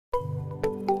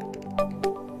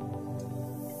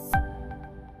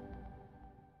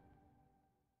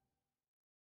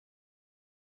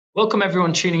Welcome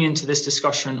everyone tuning into this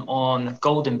discussion on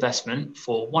gold investment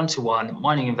for one-to-one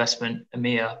mining investment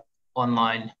EMEA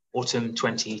online autumn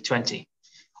 2020.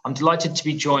 I'm delighted to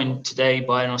be joined today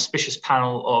by an auspicious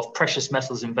panel of precious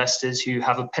metals investors who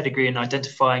have a pedigree in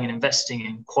identifying and investing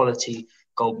in quality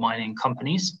gold mining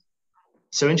companies.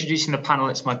 So introducing the panel,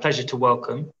 it's my pleasure to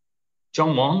welcome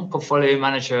John Wong, Portfolio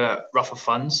Manager at Ruffer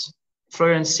Funds,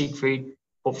 Florian Siegfried,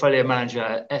 Portfolio Manager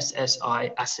at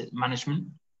SSI Asset Management,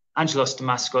 Angelos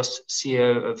Damaskos,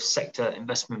 CEO of Sector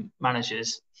Investment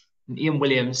Managers, and Ian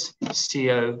Williams,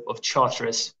 CEO of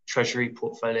Charteris, Treasury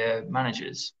Portfolio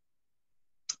Managers.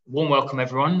 Warm welcome,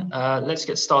 everyone. Let's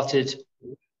get started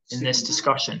in this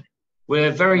discussion.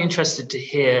 We're very interested to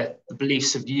hear the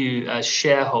beliefs of you as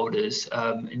shareholders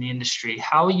in the industry.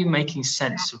 How are you making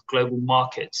sense of global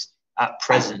markets at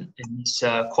present in this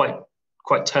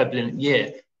quite turbulent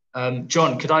year?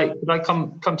 John, could I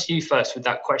come to you first with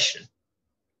that question?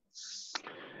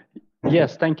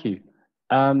 Yes, thank you.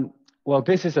 Well,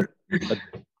 this is a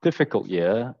difficult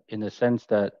year in the sense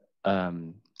that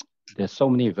there's so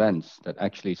many events that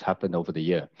actually has happened over the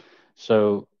year.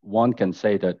 So one can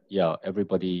say that, yeah,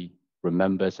 everybody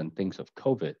remembers and thinks of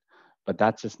COVID, but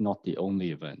that's just not the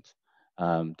only event.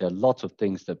 There are lots of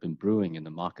things that have been brewing in the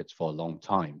markets for a long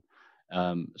time.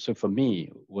 So for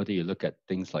me, whether you look at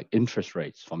things like interest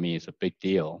rates, for me is a big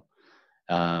deal.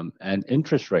 And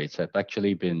interest rates have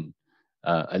actually been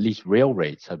at least real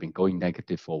rates have been going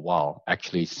negative for a while,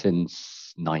 actually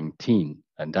since 19.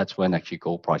 And that's when actually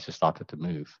gold prices started to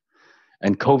move.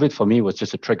 And COVID for me was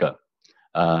just a trigger.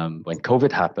 When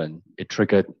COVID happened, it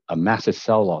triggered a massive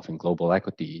sell-off in global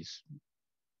equities,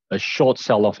 a short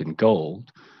sell-off in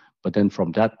gold. But then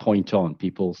from that point on,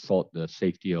 people thought the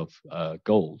safety of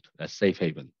gold as safe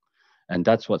haven. And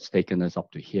that's what's taken us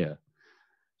up to here.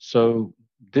 So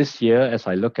this year, as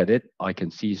I look at it, I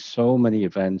can see so many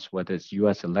events, whether it's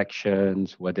US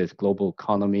elections, whether it's global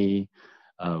economy,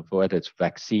 whether it's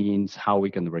vaccines, how we're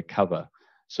going to recover.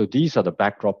 So these are the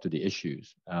backdrop to the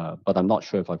issues, but I'm not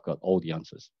sure if I've got all the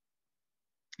answers.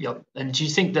 Yep. And do you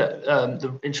think that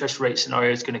the interest rate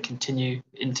scenario is going to continue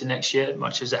into next year,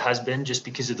 much as it has been, just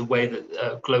because of the way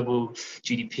that global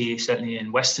GDP, certainly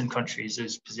in Western countries,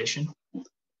 is positioned?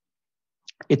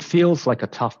 It feels like a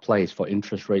tough place for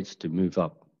interest rates to move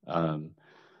up. I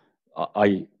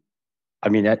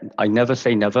mean, I never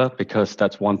say never, because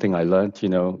that's one thing I learned. You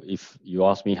know, if you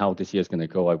ask me how this year is going to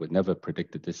go, I would never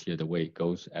predict it this year the way it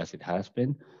goes as it has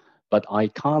been. But I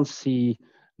can't see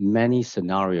many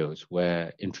scenarios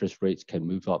where interest rates can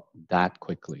move up that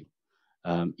quickly.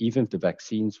 Even if the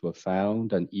vaccines were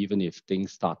found and even if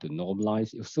things start to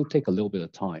normalize, it'll still take a little bit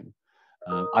of time.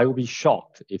 I will be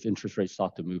shocked if interest rates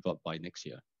start to move up by next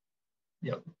year.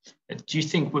 Yeah. Do you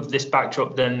think with this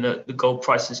backdrop then that the gold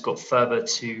price has got further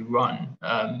to run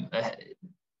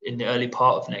in the early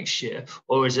part of next year?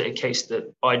 Or is it a case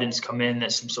that Biden's come in,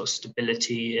 there's some sort of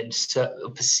stability and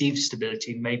perceived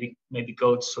stability, maybe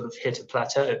gold's sort of hit a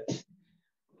plateau?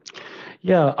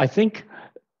 Yeah, I think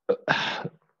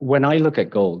when I look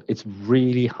at gold, it's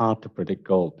really hard to predict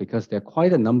gold because there are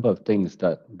quite a number of things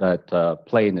that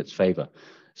play in its favor.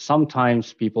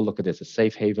 Sometimes people look at it as a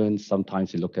safe haven.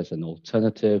 Sometimes they look as an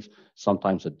alternative.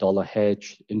 Sometimes a dollar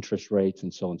hedge, interest rates,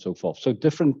 and so on and so forth. So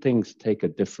different things take a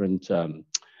different,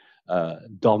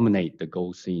 dominate the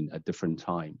gold scene at different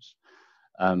times.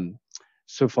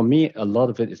 So for me, a lot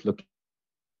of it is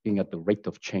looking at the rate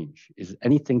of change. Is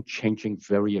anything changing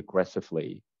very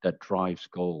aggressively that drives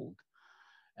gold?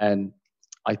 And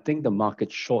I think the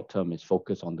market short term is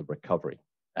focused on the recovery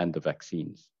and the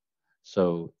vaccines.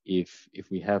 So if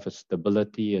we have a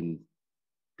stability in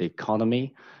the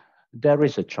economy, there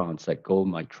is a chance that gold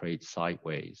might trade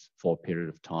sideways for a period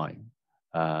of time.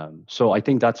 So I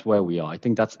think that's where we are. I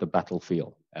think that's the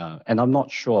battlefield. And I'm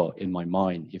not sure in my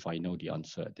mind if I know the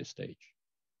answer at this stage.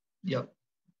 Yep,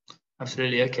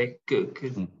 absolutely. Okay,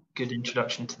 good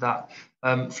introduction to that.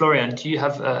 Florian, do you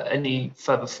have any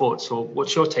further thoughts, or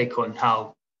what's your take on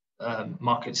how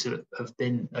markets have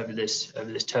been over this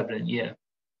turbulent year?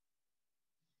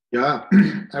 Yeah,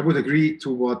 I would agree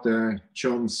to what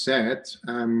John said.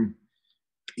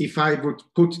 If I would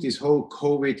put this whole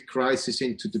COVID crisis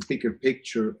into the bigger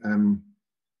picture,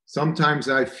 sometimes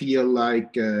I feel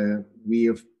like we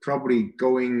are probably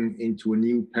going into a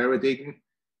new paradigm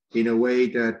in a way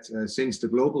that since the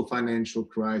global financial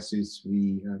crisis,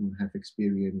 we have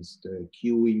experienced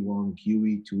QE1,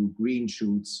 QE2, green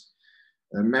shoots,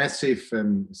 a massive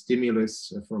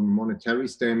stimulus from a monetary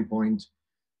standpoint.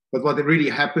 But what really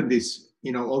happened is,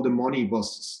 you know, all the money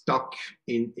was stuck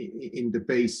in the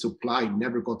base supply,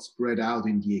 never got spread out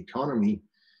in the economy.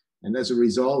 And as a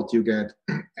result, you get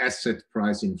asset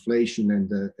price inflation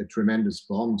and a tremendous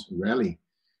bond rally.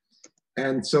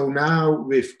 And so now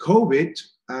with COVID,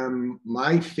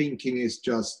 my thinking is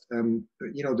just,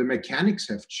 the mechanics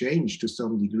have changed to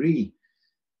some degree,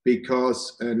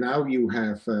 because now you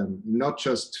have not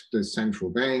just the central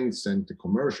banks and the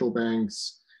commercial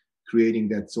banks creating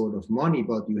that sort of money,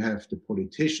 but you have the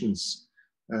politicians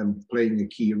playing a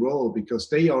key role, because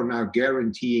they are now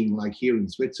guaranteeing, like here in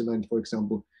Switzerland, for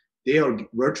example, they are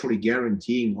virtually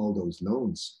guaranteeing all those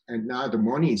loans. And now the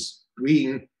money is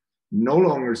being no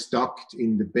longer stuck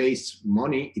in the base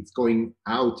money, it's going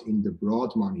out in the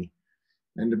broad money.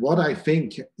 And what I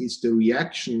think is the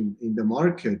reaction in the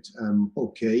market,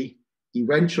 okay,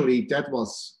 eventually that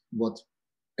was what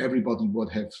everybody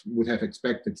would have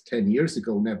expected 10 years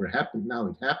ago, never happened, now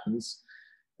it happens.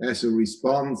 As a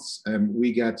response,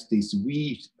 we get these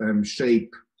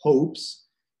V-shaped hopes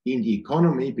in the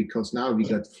economy, because now we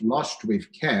got flushed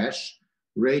with cash,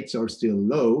 rates are still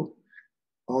low.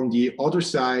 On the other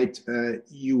side,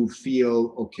 you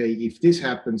feel, okay, if this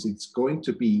happens, it's going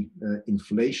to be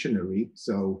inflationary.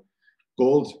 So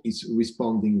gold is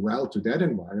responding well to that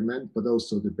environment, but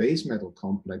also the base metal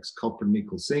complex, copper,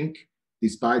 nickel, zinc,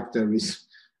 despite there is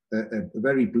a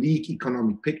very bleak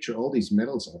economic picture, all these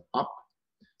metals are up.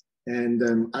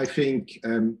 And I think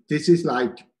this is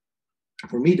like,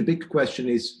 for me, the big question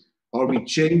is, are we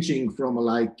changing from a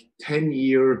like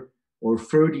 10-year or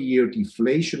 30-year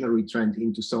deflationary trend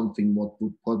into something what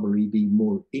would probably be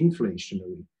more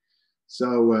inflationary?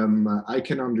 So I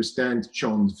can understand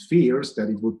John's fears that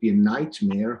it would be a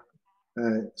nightmare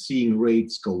seeing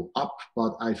rates go up,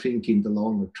 but I think in the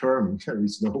longer term, there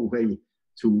is no way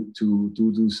to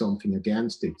do something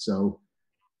against it. So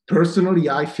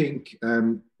personally, I think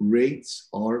rates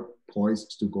are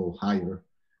poised to go higher,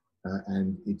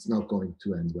 and it's not going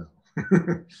to end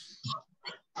well.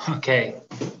 Okay,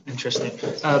 interesting.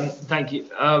 Thank you.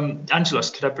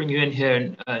 Angelos, could I bring you in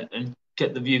here and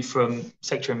get the view from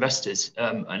sector investors,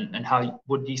 and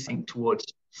what do you think towards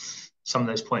some of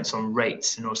those points on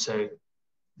rates and also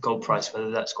gold price,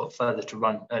 whether that's got further to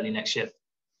run early next year?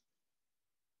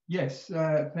 Yes,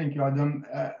 thank you, Adam.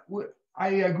 I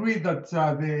agree that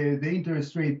the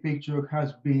interest rate picture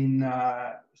has been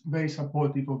very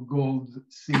supportive of gold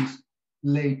since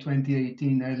late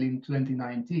 2018, early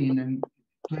 2019, and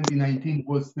 2019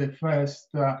 was the first,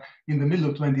 in the middle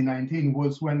of 2019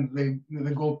 was when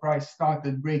the gold price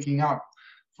started breaking up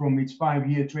from its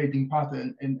 5-year trading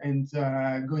pattern and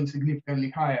going significantly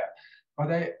higher.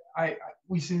 But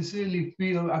we sincerely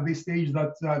feel at this stage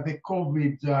that the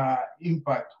COVID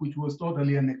impact, which was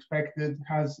totally unexpected,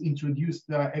 has introduced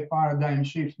a paradigm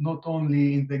shift, not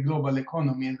only in the global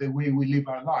economy and the way we live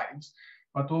our lives,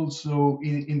 but also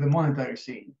in the monetary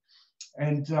scene.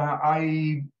 And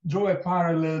I draw a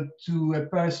parallel to a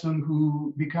person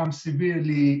who becomes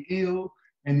severely ill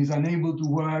and is unable to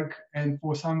work, and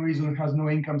for some reason has no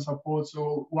income support,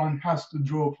 so one has to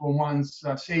draw from one's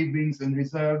savings and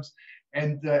reserves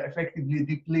and effectively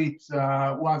deplete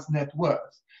one's net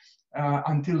worth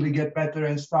until they get better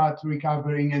and start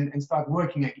recovering and start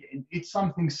working again. It's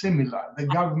something similar. The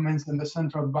governments and the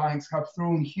central banks have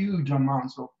thrown huge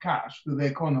amounts of cash to the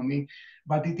economy,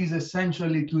 but it is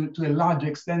essentially to a large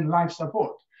extent life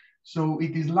support. So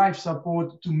it is life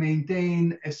support to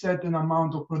maintain a certain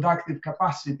amount of productive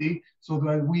capacity so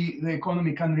that the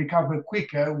economy can recover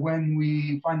quicker when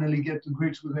we finally get to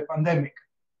grips with the pandemic.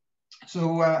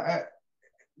 So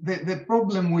the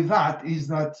problem with that is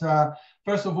that,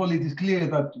 first of all, it is clear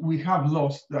that we have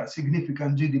lost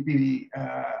significant GDP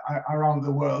around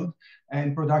the world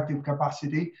and productive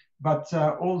capacity, but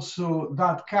also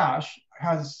that cash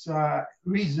has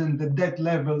risen the debt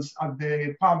levels at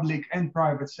the public and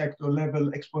private sector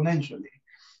level exponentially.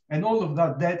 And all of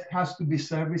that debt has to be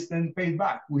serviced and paid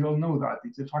back. We all know that.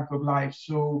 It's a fact of life.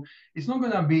 So it's not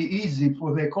going to be easy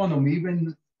for the economy,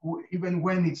 even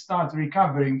when it starts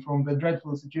recovering from the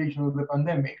dreadful situation of the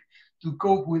pandemic, to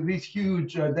cope with this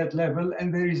huge debt level.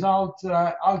 And the result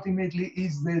ultimately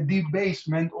is the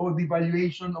debasement or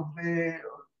devaluation of the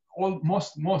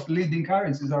most leading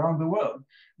currencies around the world.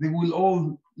 They will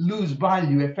all lose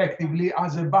value effectively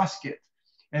as a basket.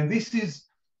 And this is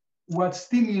what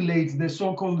stimulates the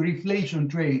so-called reflation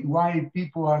trade, why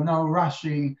people are now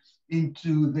rushing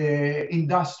into the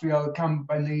industrial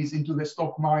companies, into the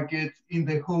stock market, in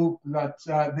the hope that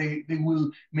they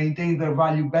will maintain their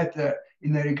value better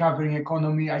in a recovering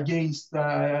economy against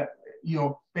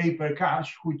paper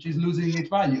cash, which is losing its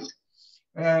value.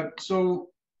 So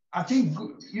I think,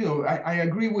 I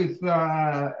agree with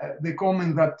the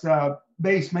comment that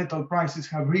base metal prices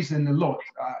have risen a lot,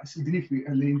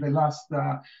 significantly in the last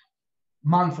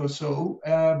month or so,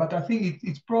 but I think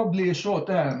it's probably a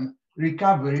short-term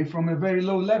recovery from a very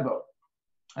low level.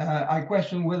 I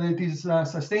question whether it is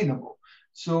sustainable.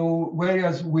 So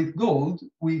whereas with gold,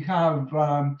 we have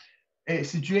a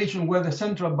situation where the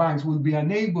central banks will be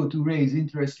unable to raise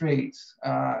interest rates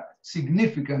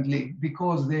significantly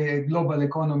because the global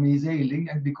economy is ailing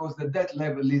and because the debt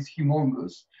level is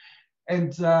humongous.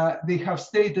 And they have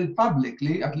stated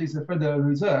publicly, at least the Federal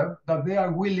Reserve, that they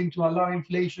are willing to allow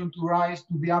inflation to rise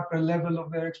to the upper level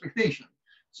of their expectation.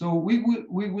 So we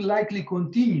will likely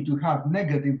continue to have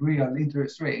negative real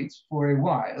interest rates for a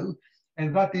while.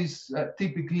 And that is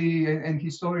typically and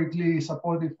historically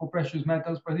supportive for precious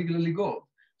metals, particularly gold.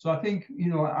 So I think,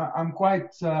 I'm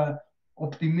quite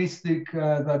optimistic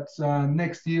that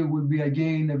next year will be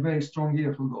again a very strong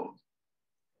year for gold.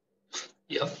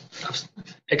 Yeah,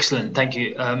 excellent. Thank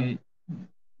you.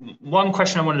 One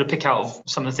question I wanted to pick out of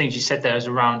some of the things you said there is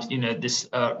around, this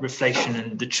reflation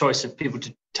and the choice of people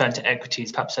to turn to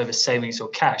equities, perhaps over savings or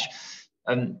cash.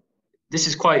 This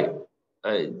is quite.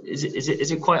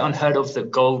 Is it quite unheard of that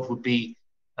gold would be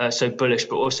so bullish,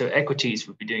 but also equities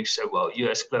would be doing so well?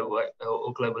 US global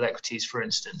or global equities, for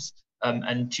instance.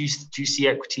 And do you see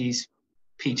equities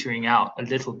petering out a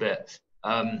little bit?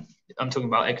 I'm talking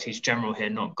about equities general here,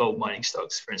 not gold mining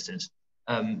stocks, for instance.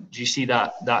 Do you see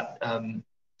that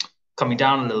coming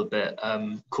down a little bit,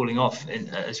 cooling off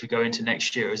as we go into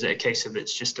next year? Is it a case of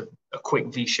it's just a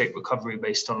quick V-shaped recovery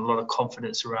based on a lot of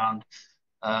confidence around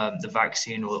the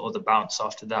vaccine or the bounce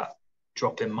after that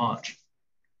drop in March?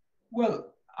 Well,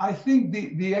 I think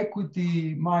the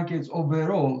equity markets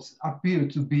overall appear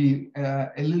to be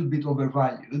a little bit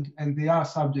overvalued, and they are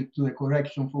subject to a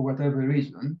correction for whatever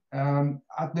reason.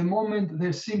 At the moment,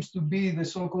 there seems to be the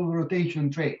so-called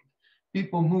rotation trade.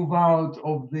 People move out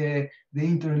of the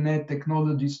internet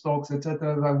technology stocks,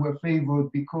 etc., that were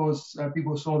favored because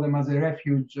people saw them as a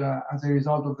refuge as a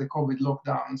result of the COVID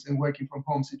lockdowns and working from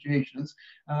home situations,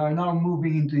 now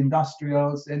moving into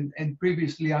industrials and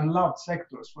previously unloved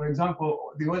sectors. For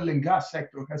example, the oil and gas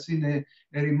sector has seen a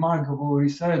remarkable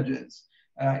resurgence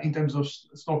in terms of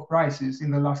stock prices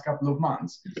in the last couple of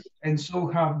months, and so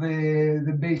have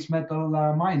the base metal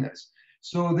miners.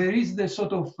 So there is the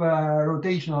sort of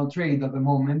rotational trade at the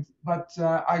moment, but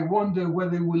I wonder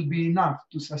whether it will be enough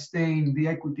to sustain the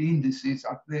equity indices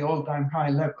at the all-time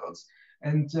high levels,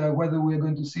 and whether we're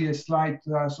going to see a slight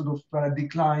sort of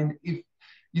decline, if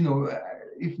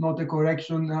not a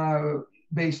correction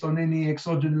based on any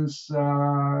exogenous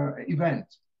event.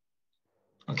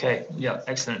 Okay, yeah,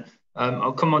 excellent.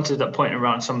 I'll come on to that point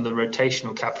around some of the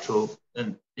rotational capital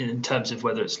and in terms of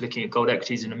whether it's looking at gold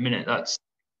equities in a minute. That's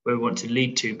where we want to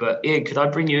lead to. But Ian, could I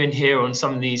bring you in here on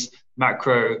some of these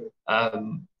macro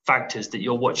factors that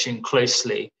you're watching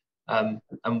closely, and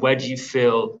where do you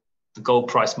feel the gold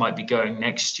price might be going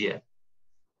next year?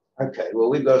 Okay, well,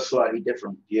 we've got a slightly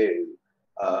different view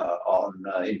on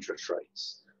interest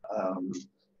rates.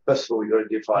 First of all, you've got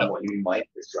to define what you mean by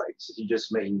interest rates. If you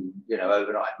just mean,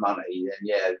 overnight money, then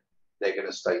yeah, they're going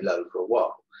to stay low for a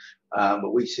while.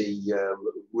 But we see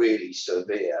really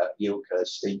severe yield curve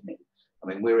steepening. I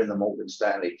mean, we're in the Morgan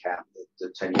Stanley camp that the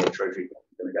 10-year Treasury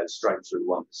is going to go straight through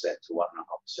 1% to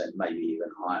 1.5%, maybe even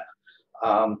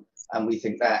higher. And we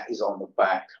think that is on the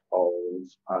back of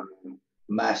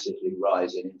massively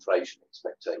rising inflation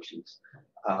expectations.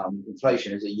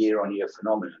 Inflation is a year-on-year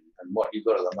phenomenon. And what you've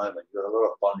got at the moment, you've got a lot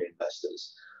of bond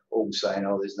investors all saying,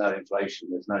 oh, there's no inflation,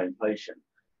 there's no inflation.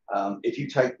 If you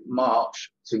take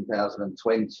March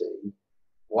 2020,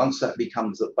 once that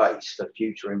becomes the base for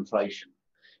future inflation,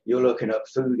 you're looking at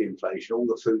food inflation. All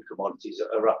the food commodities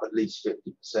are up at least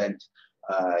 50%.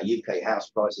 UK house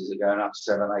prices are going up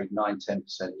 7, 8, 9,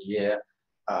 10% a year.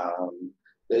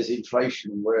 There's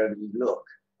inflation wherever you look.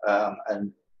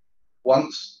 And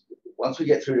once we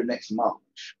get through the next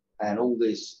March and all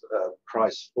these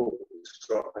price falls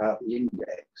drop out the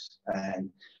index,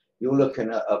 and you're looking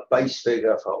at a base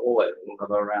figure for oil of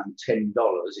around $10.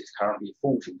 It's currently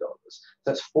 $40.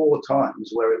 That's 4 times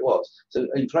where it was. So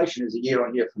inflation is a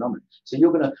year-on-year phenomenon. So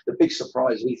the big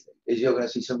surprise we think is you're going to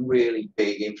see some really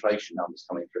big inflation numbers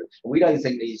coming through. And we don't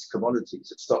think these commodities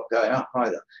have stopped going up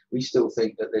either. We still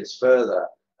think that there's further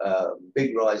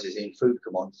big rises in food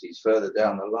commodities further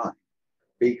down the line,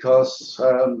 because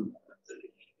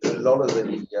a lot of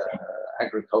the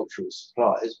agricultural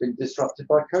supply has been disrupted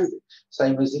by COVID.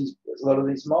 Same as a lot of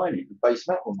these mining, base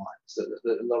metal mines.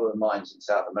 A lot of the mines in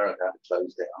South America have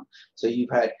closed down. So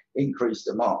you've had increased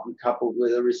demand coupled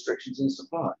with the restrictions in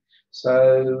supply.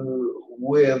 So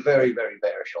we're very, very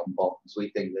bearish on bonds. We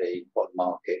think the bond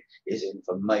market is in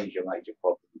for major, major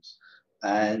problems.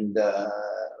 And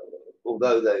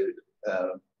although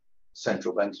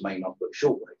central banks may not put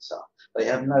short rates up. They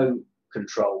have no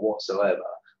control whatsoever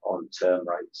on term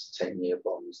rates, 10-year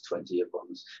bonds, 20-year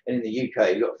bonds. And in the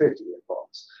UK, you've got 50-year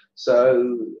bonds.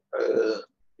 So,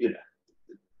 you know,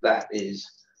 that is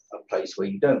a place where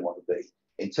you don't want to be.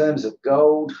 In terms of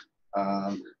gold,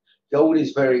 gold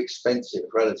is very expensive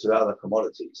relative to other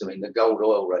commodities. I mean, the gold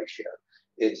oil ratio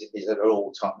is at an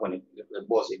all-time, when it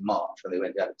was in March, when they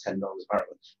went down to $10 a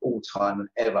barrel, all-time and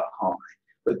ever high.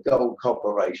 But gold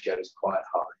copper ratio is quite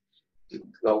high.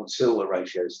 Gold silver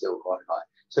ratio is still quite high.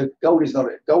 So gold is not,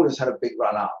 gold has had a big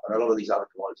run up, and a lot of these other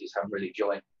commodities haven't really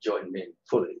joined in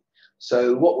fully.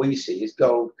 So what we see is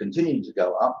gold continuing to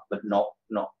go up, but not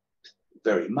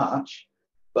very much.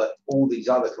 But all these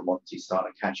other commodities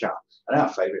starting to catch up. And our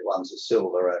favourite ones are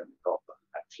silver and copper.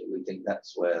 Actually, we think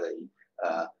that's where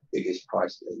the biggest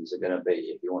price gains are going to be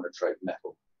if you want to trade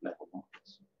metal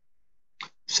markets.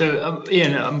 So,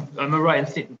 Ian, am I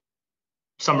right in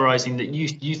summarising that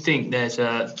you think there's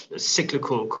a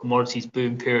cyclical commodities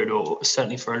boom period, or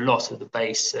certainly for a lot of the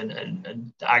base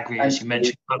and the agri, as you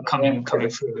mentioned, coming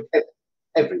through?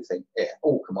 Everything, yeah,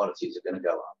 all commodities are going to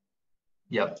go up.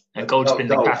 Yeah, and gold's been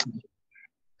the pattern.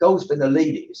 Gold's been the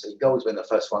leader, you see. Gold's been the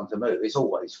first one to move. It's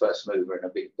always first mover in a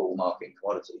big bull market in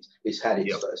commodities. It's had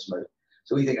its first move.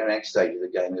 So we think the next stage of the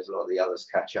game is a lot of the others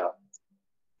catch up.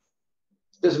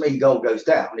 Doesn't mean gold goes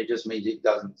down. It just means it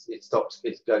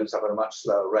goes up at a much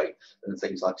slower rate than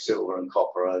things like silver and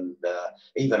copper, and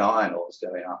even iron ore is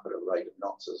going up at a rate of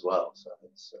knots as well. So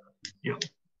it's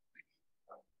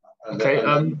okay.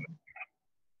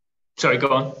 Sorry, go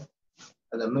on.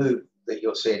 And the move that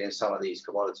you're seeing in some of these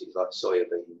commodities like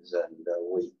soybeans and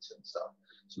wheat and stuff,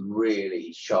 some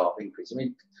really sharp increase. I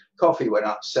mean, coffee went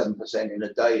up 7% in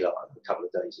a day a couple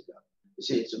of days ago. You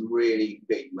see some really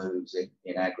big moves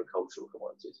in agricultural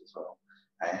commodities as well.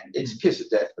 And it's a kiss of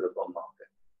death for the bond market.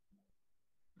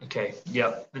 Okay,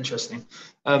 yeah, interesting.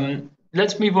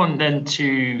 Let's move on then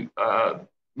to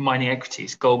mining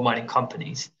equities, gold mining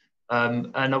companies.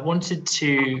 And I wanted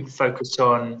to focus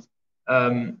on,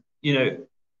 you know,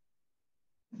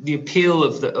 the appeal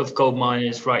of gold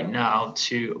miners right now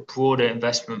to a broader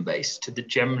investment base, to the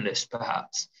generalist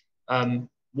perhaps.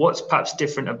 What's perhaps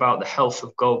different about the health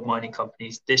of gold mining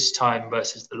companies this time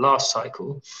versus the last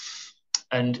cycle?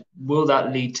 And will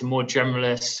that lead to more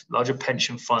generalists, larger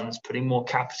pension funds putting more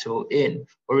capital in?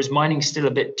 Or is mining still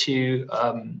a bit too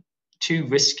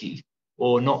risky,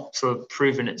 or not sort of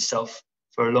proven itself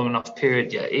for a long enough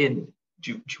period yet? Ian,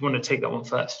 do you want to take that one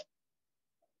first?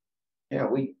 Yeah,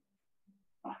 we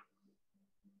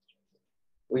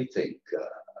think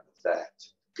that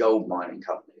gold mining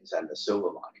companies and the silver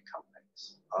mining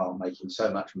companies are making so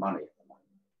much money at the moment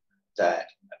that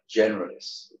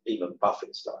generalists, even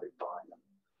Buffett, started buying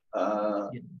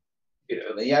them. You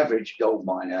know, the average gold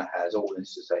miner has all-in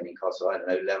sustaining costs of, I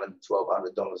don't know,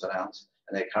 $1,100–1,200 an ounce,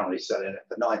 and they're currently selling it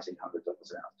for $1,900 an ounce.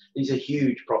 These are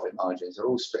huge profit margins. They're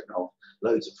all spitting off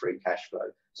loads of free cash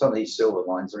flow. Some of these silver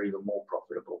mines are even more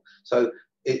profitable. So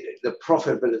the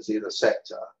profitability of the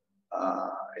sector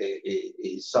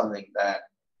is something that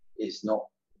is not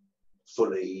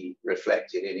fully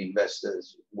reflected in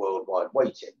investors' worldwide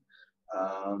weighting.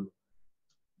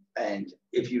 And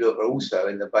if you look also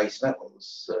in the base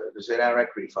metals, because in our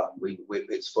equity fund,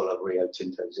 it's full of Rio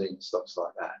Tinto, zinc, stocks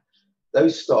like that.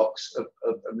 Those stocks have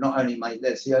not only made,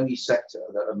 that's the only sector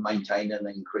that have maintained and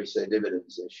increased their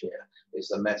dividends this year, is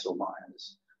the metal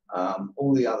miners.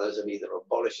 All the others have either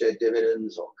abolished their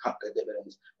dividends or cut their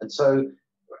dividends. And so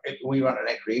we run an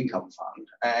equity income fund,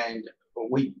 and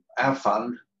our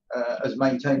fund has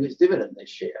maintained its dividend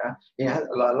this year. Like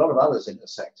a lot of others in the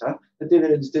sector, the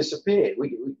dividends disappeared.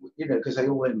 We you know, because they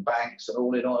all in banks and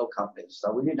all in oil companies and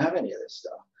stuff. We didn't have any of this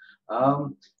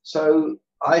stuff. So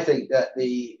I think that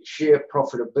the sheer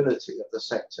profitability of the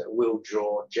sector will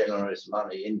draw generous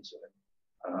money into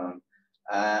it.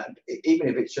 And even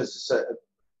if it's just a certain,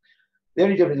 the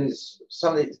only difference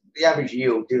is the average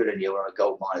dividend yield on a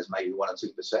gold mine is maybe 1 or 2%.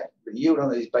 But the yield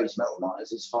on these base metal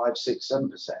miners is 5, 6,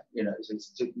 7%. You know,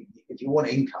 if you want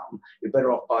income, you're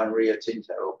better off buying Rio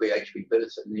Tinto or BHP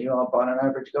Billiton than you are buying an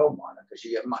average gold miner, because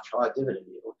you get much higher dividend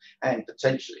yield. And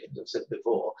potentially, as I've said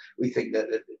before, we think that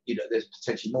you know, there's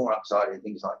potentially more upside in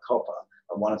things like copper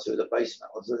and 1 or 2 of the base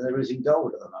metals than there is in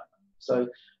gold at the moment. So,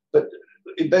 but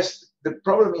the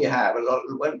problem you have a lot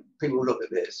when people look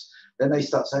at this, then they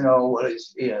start saying, oh, well,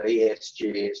 it's, you know,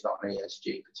 ESG, it's not an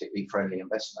ESG particularly friendly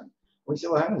investment. We say,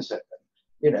 well, hang on a second.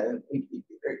 You know, an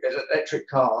electric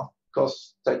car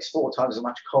takes 4 times as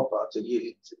much copper to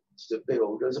mines to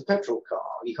build as a petrol car.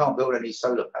 You can't build any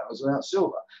solar panels without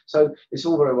silver. So it's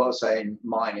all very well saying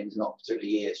mining is not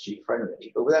particularly ESG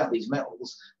friendly, but without these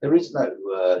metals, there is no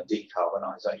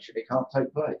decarbonisation. It can't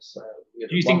take place. So,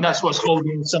 do you think that's what's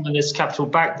holding some of this capital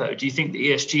back, though? Do you think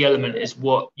the ESG element is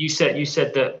what you said? You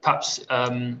said that perhaps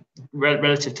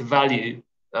relative to value,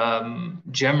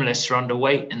 generalists are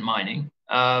underweight in mining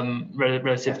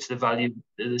relative to the value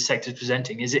the sector is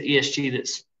presenting. Is it ESG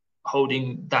that's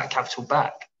holding that capital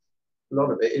back? A lot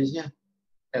of it is, yeah.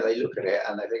 They look at it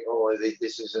and they think, oh,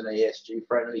 this is an ESG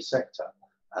friendly sector,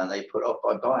 and they put off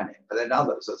by buying it. But then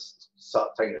others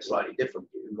start taking a slightly different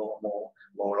view, more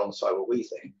alongside what we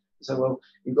think. So, well,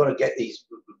 you've got to get these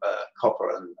copper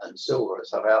and silver and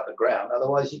stuff out the ground,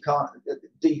 otherwise you can't.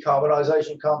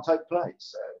 Decarbonisation can't take place.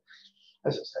 So,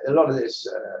 as I say, a lot of this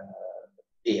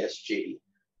ESG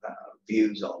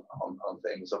views on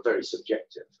things are very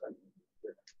subjective, and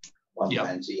one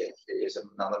man's ESG is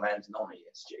another man's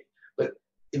non-ESG. But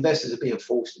investors are being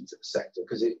forced into the sector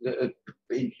because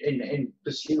in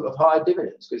pursuit of higher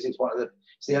dividends, because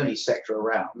it's the only sector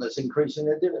around that's increasing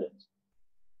their dividends.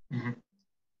 Mm-hmm.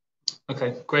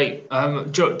 Okay, great.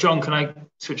 John, can I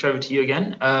switch over to you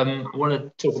again? I want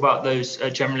to talk about those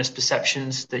generalist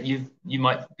perceptions that you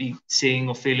might be seeing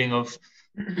or feeling of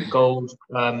gold.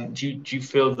 Do you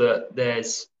feel that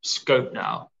there's scope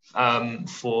now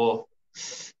for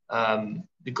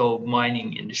the gold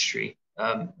mining industry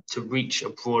to reach a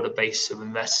broader base of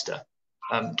investor,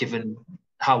 given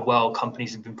how well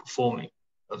companies have been performing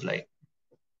of late?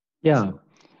 Yeah,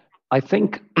 I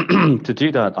think to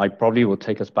do that, I probably will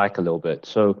take us back a little bit.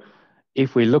 So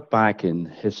if we look back in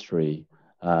history,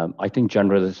 I think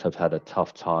generalists have had a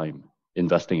tough time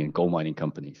investing in gold mining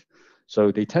companies. So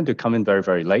they tend to come in very,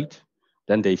 very late.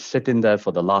 Then they sit in there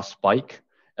for the last spike.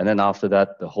 And then after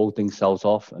that, the whole thing sells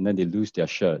off and then they lose their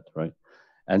shirt, right?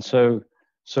 And so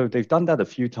they've done that a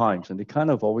few times, and they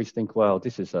kind of always think, well,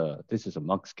 this is a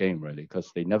mug's game, really,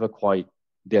 because they're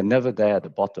never there at the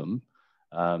bottom.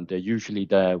 They're usually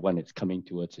there when it's coming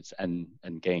towards its end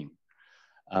game.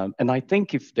 And I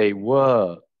think if they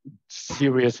were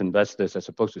serious investors, as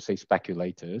opposed to, say,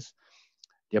 speculators,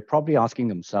 they're probably asking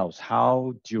themselves,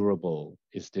 how durable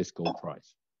is this gold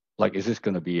price? Like, is this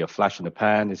going to be a flash in the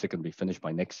pan? Is it going to be finished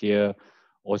by next year?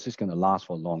 Or is this going to last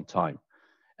for a long time?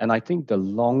 And I think the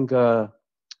longer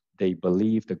they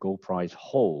believe the gold price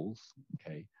holds,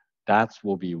 okay, that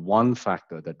will be one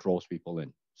factor that draws people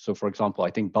in. So, for example, I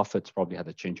think Buffett's probably had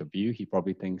a change of view. He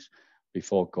probably thinks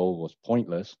before gold was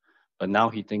pointless, but now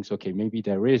he thinks, okay, maybe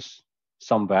there is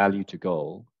some value to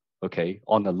gold, okay,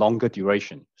 on a longer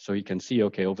duration. So he can see,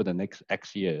 okay, over the next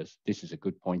X years, this is a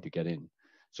good point to get in.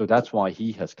 So that's why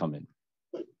he has come in.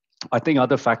 I think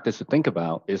other factors to think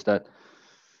about is that,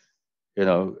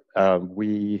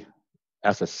 we,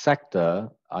 as a sector,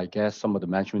 I guess some of the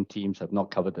management teams have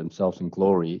not covered themselves in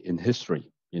glory in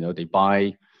history. They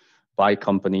buy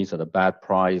companies at a bad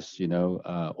price,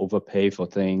 overpay for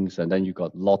things, and then you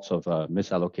got lots of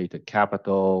misallocated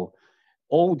capital.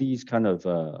 All these kind of,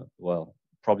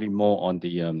 probably more on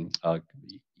the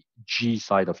G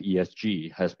side of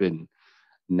ESG has been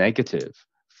negative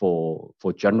for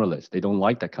generalists. They don't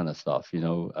like that kind of stuff,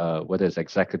 whether it's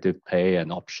executive pay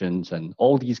and options and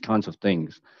all these kinds of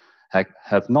things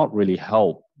have not really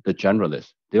helped the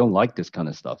generalists. They don't like this kind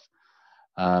of stuff.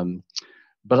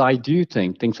 But I do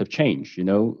think things have changed.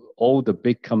 All the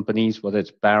big companies, whether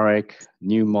it's Barrick,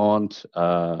 Newmont,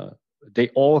 they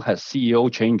all had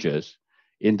CEO changes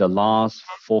in the last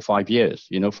 4 or 5 years.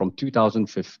 From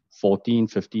 2014,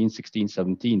 15, 16,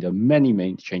 17, there are many,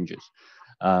 many changes.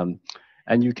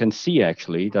 And you can see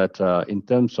actually that in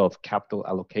terms of capital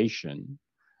allocation,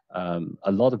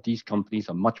 a lot of these companies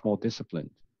are much more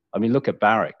disciplined. I mean, look at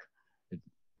Barrick.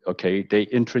 Okay, they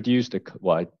introduced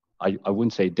I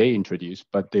wouldn't say they introduced,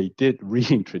 but they did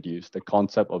reintroduce the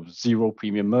concept of zero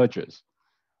premium mergers,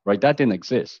 right? That didn't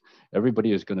exist.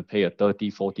 Everybody is going to pay a 30,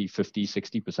 40, 50,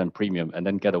 60% premium and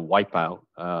then get a wipeout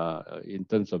in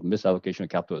terms of misallocation of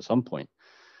capital at some point.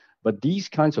 But these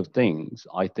kinds of things,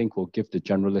 I think, will give the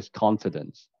generalist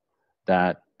confidence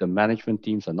that the management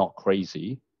teams are not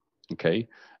crazy, okay?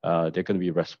 They're going to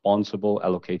be responsible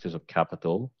allocators of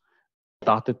capital,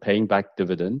 started paying back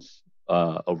dividends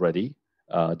already.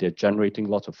 They're generating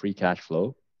lots of free cash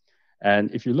flow.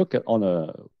 And if you look at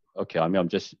I'm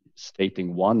just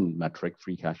stating one metric,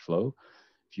 free cash flow.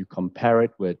 If you compare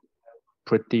it with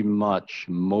pretty much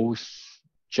most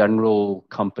general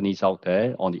companies out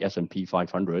there on the S&P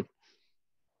 500,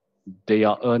 they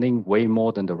are earning way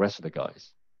more than the rest of the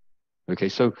guys. Okay,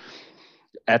 so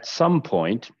at some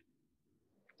point,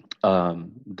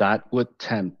 that would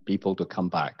tempt people to come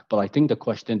back. But I think the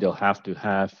question they'll have to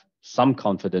have some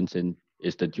confidence in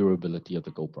is the durability of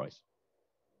the gold price.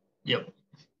 Yep.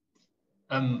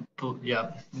 But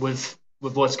yeah, with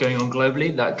what's going on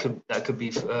globally, that could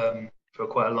be for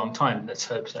quite a long time. Let's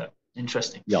hope so.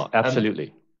 Interesting. Yeah,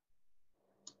 absolutely.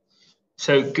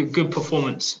 So good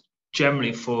performance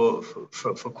generally for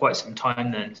quite some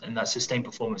time then, and that sustained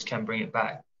performance can bring it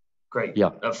back. Great.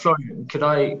 Yeah. Florian,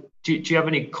 do you have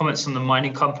any comments on the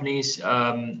mining companies'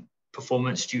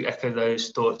 performance? Do you echo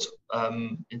those thoughts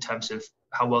in terms of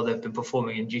how well they've been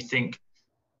performing, and do you think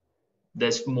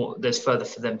there's further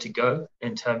for them to go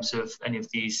in terms of any of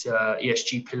these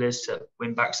ESG pillars to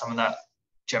win back some of that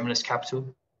generalist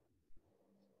capital?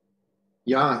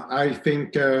 Yeah, I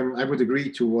think I would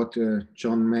agree to what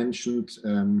John mentioned.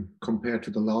 Compared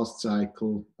to the last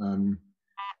cycle,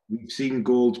 we've seen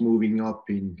gold moving up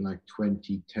in like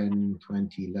 2010,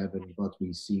 2011, but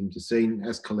we've seen the same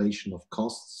escalation of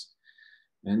costs.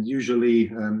 And usually,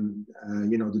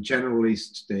 the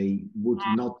generalists, they would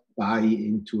not buy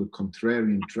into a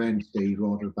contrarian trend. They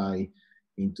rather buy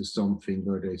into something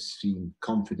where they seem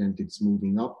confident it's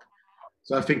moving up.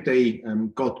 So I think they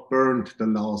got burned the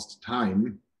last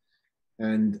time.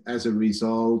 And as a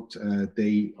result,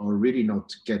 they are really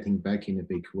not getting back in a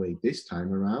big way this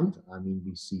time around. I mean,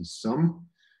 we see some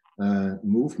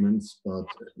movements, but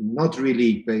not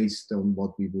really based on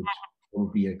what we would or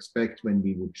we expect when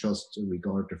we would just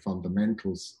regard the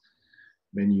fundamentals.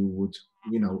 When you would,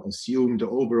 assume the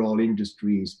overall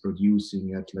industry is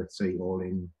producing at, let's say,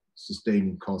 all-in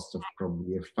sustaining costs of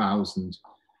probably 1,000.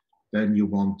 Then you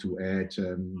want to add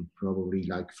probably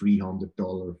like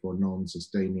 $300 for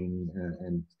non-sustaining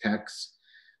and tax.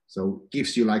 So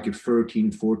gives you like a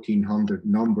 1,400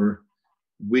 number,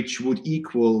 which would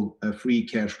equal a free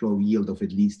cash flow yield of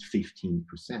at least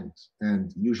 15%.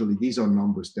 And usually these are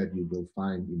numbers that you will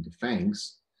find in the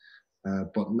FANGs,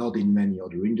 but not in many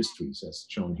other industries, as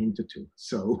John hinted to.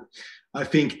 So I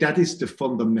think that is the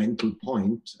fundamental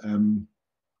point.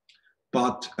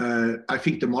 But I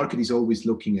think the market is always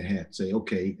looking ahead, say,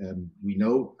 okay, we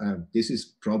know this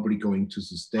is probably going to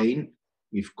sustain.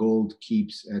 If gold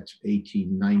keeps at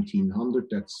 18, 1900,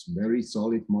 that's very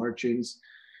solid margins.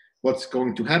 What's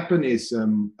going to happen is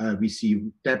we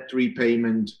see debt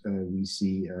repayment, we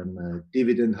see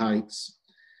dividend hikes.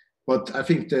 But I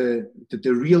think the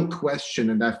real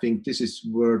question, and I think this is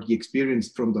where the experience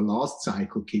from the last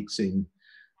cycle kicks in,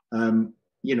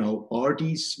 are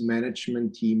these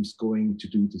management teams going to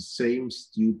do the same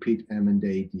stupid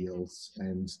M&A deals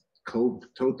and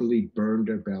totally burn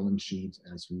their balance sheet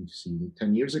as we've seen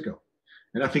 10 years ago?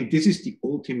 And I think this is the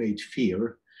ultimate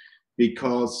fear,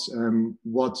 because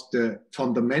what the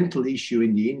fundamental issue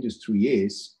in the industry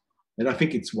is, and I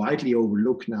think it's widely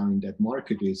overlooked now in that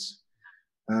market, is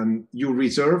your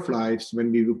reserve lives,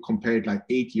 when we compared like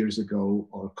 8 years ago,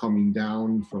 are coming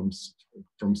down from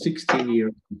 16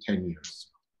 years to 10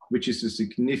 years, which is a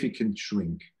significant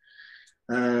shrink.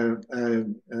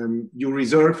 Your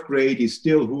reserve grade is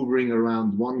still hovering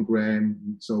around 1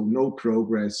 gram, so no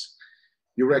progress.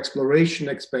 Your exploration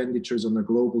expenditures on a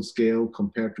global scale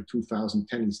compared to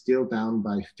 2010 is still down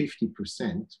by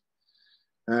 50%.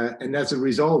 And as a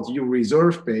result, your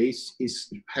reserve base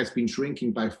has been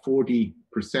shrinking by 40%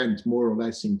 more or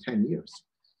less in 10 years.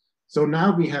 So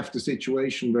now we have the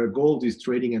situation where gold is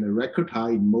trading at a record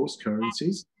high in most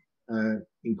currencies,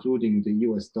 including the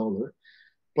US dollar.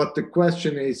 But the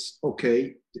question is,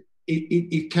 okay,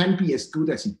 it can be as good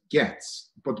as it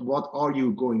gets, but what are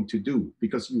you going to do?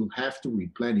 Because you have to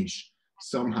replenish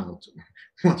somehow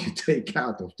what you take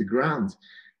out of the ground.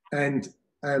 And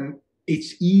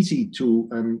it's easy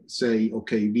to say,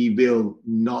 okay, we will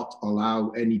not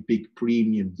allow any big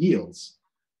premium deals,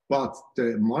 but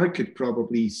the market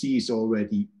probably sees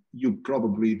already you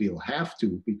probably will have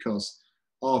to, because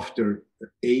after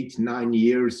 8-9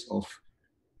 years of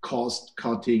cost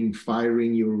cutting,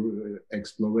 firing your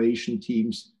exploration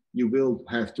teams, you will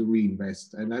have to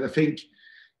reinvest. And I think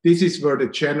this is where the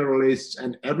generalists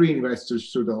and every investor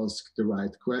should ask the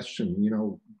right question.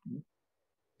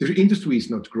 The industry is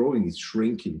not growing, it's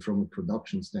shrinking from a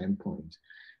production standpoint.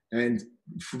 And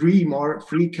free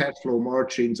cash flow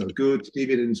margins are good,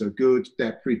 dividends are good,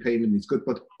 debt repayment is good,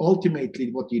 but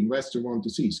ultimately what the investor wants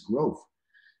to see is growth.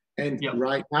 And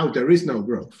right now there is no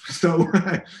growth. So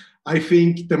I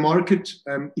think the market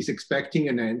is expecting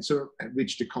an answer,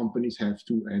 which the companies have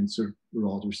to answer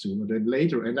rather sooner than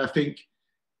later. And I think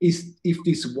if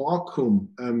this vacuum,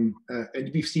 and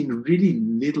we've seen really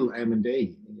little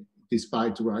M&A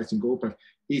despite the rising gold price,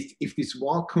 if this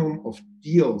vacuum of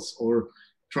deals or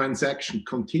transaction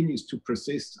continues to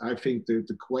persist, I think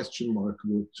the question mark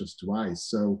will just rise.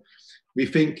 So we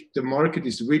think the market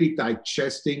is really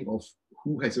digesting of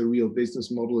who has a real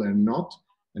business model and not.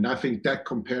 And I think that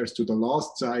compares to the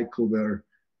last cycle where,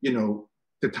 you know,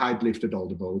 the tide lifted all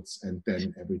the boats and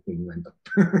then everything went up.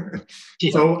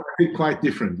 Yeah. So I think quite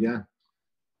different, yeah,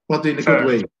 but in a good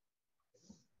way.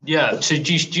 Yeah. So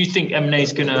do you think M&A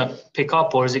is going to pick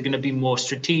up, or is it going to be more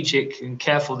strategic and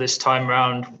careful this time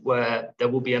around, where there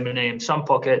will be M&A in some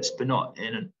pockets, but not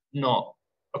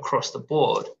across the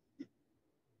board?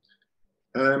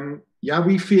 Yeah,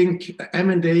 we think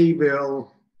M&A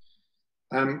will.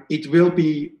 It will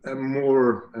be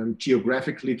more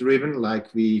geographically driven,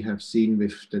 like we have seen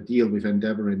with the deal with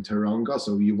Endeavour and Teranga.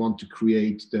 So you want to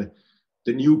create the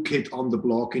new kid on the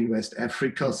block in West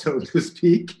Africa, so to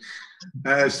speak.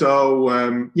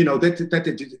 You know,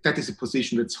 that is a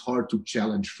position that's hard to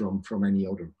challenge from any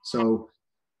other. So,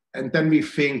 and then we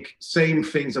think same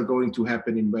things are going to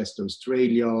happen in West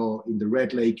Australia, in the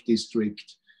Red Lake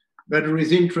district, where there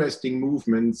is interesting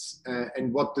movements.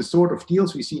 And what the sort of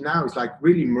deals we see now is like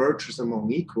really mergers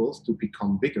among equals to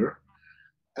become bigger.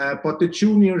 But the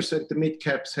juniors and the mid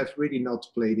caps have really not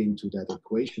played into that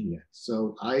equation yet.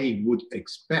 So I would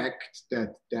expect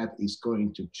that that is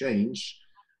going to change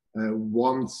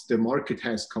once the market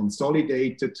has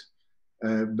consolidated,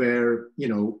 where, you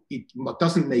know, it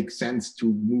doesn't make sense to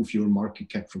move your market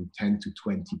cap from 10 to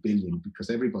 20 billion, because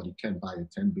everybody can buy a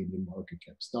 10 billion market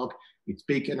cap stock. It's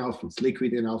big enough, it's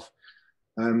liquid enough.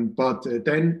 But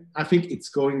then I think it's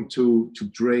going to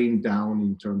drain down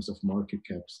in terms of market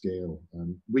cap scale,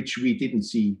 which we didn't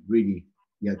see really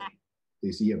yet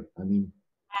this year. I mean,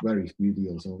 very few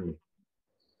deals only.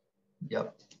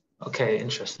 Yep. Okay,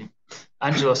 interesting.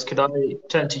 Angelos, could I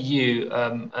turn to you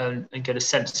and get a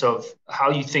sense of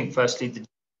how you think, firstly,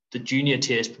 the junior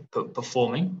tier is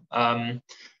performing, and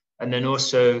then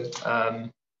also,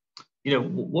 you know,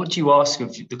 what do you ask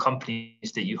of the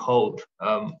companies that you hold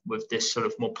with this sort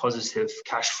of more positive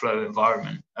cash flow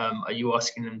environment? Are you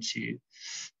asking them to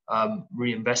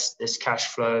reinvest this cash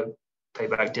flow, pay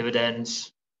back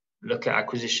dividends, look at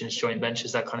acquisitions, joint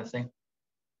ventures, that kind of thing?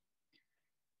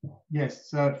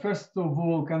 Yes. First of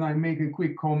all, can I make a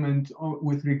quick comment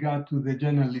with regard to the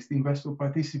generalist investor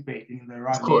participating in the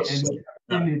rally? Of course. And we've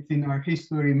seen it in our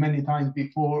history many times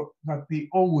before, that we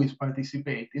always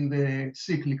participate in the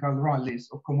cyclical rallies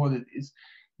of commodities.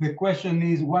 The question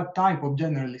is, what type of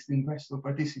generalist investor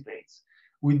participates?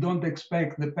 We don't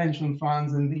expect the pension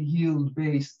funds and the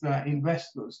yield-based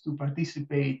investors to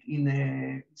participate in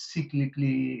a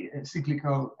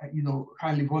cyclical, you know,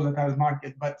 highly volatile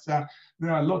market. But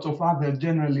there are lots of other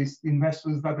generalist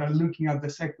investors that are looking at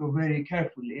the sector very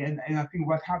carefully. And I think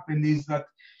what happened is that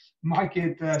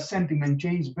market sentiment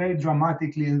changed very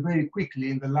dramatically and very quickly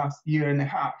in the last year and a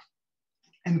half,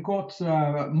 and caught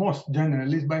most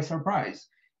generalists by surprise.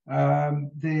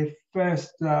 The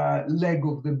first leg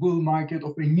of the bull market,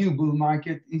 of a new bull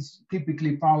market, is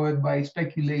typically powered by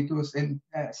speculators and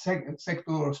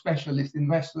sector or specialist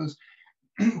investors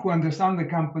who understand the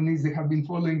companies. They have been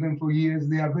following them for years.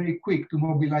 They are very quick to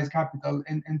mobilize capital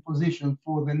and position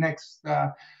for the next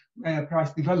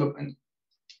price development.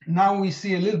 Now we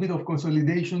see a little bit of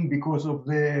consolidation because of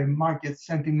the market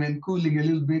sentiment cooling a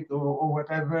little bit, or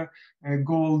whatever,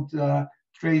 gold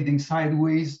trading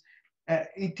sideways.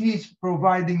 It is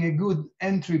providing a good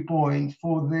entry point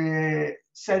for the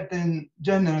certain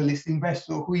generalist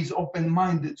investor who is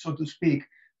open-minded, so to speak,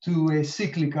 to a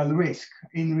cyclical risk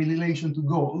in relation to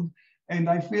gold. And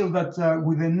I feel that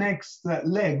with the next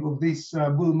leg of this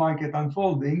bull market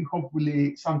unfolding,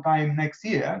 hopefully sometime next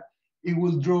year, it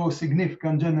will draw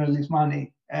significant generalist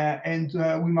money. And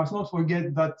we must not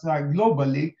forget that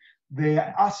globally, the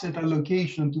asset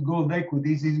allocation to gold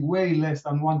equities is way less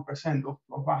than 1%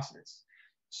 of assets.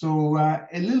 So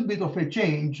a little bit of a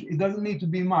change, it doesn't need to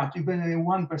be much, even a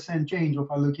 1% change of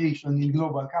allocation in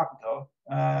global capital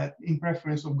in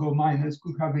preference of gold miners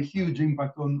could have a huge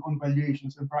impact on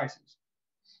valuations and prices.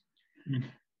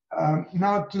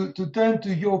 Now to turn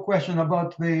to your question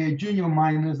about the junior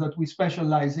miners that we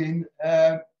specialize in,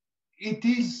 it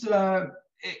is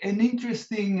an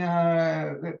interesting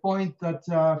point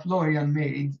that Florian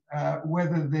made,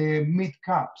 whether the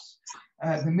mid-caps,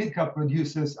 the mid-cap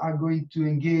producers are going to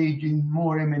engage in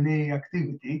more M&A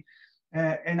activity.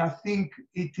 And I think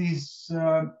it is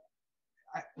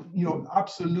you know,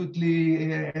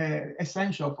 absolutely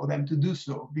essential for them to do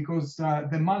so, because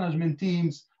the management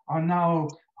teams are now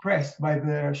pressed by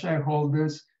their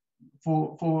shareholders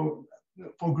for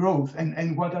growth.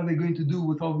 And what are they going to do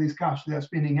with all this cash they are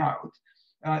spinning out?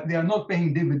 They are not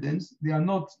paying dividends. They are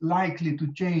not likely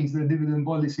to change their dividend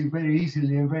policy very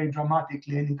easily and very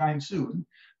dramatically anytime soon.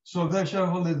 So their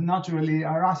shareholders naturally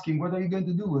are asking, what are you going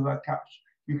to do with that cash?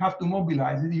 You have to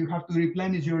mobilize it. You have to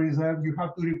replenish your reserve. You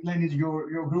have to replenish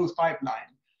your growth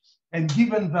pipeline. And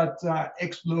given that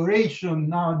exploration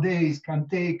nowadays can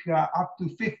take up to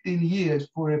 15 years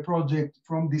for a project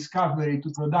from discovery to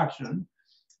production,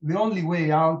 the only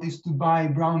way out is to buy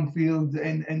brownfield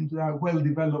and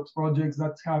well-developed projects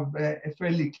that have a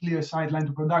fairly clear sideline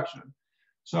to production.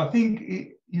 So I think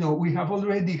we have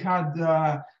already had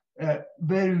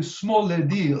various smaller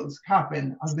deals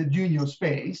happen at the junior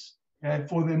space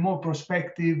for the more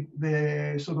prospective,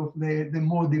 the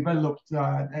more developed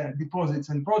deposits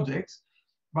and projects.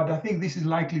 But I think this is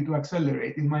likely to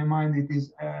accelerate. In my mind, it is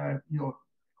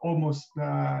almost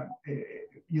a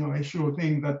sure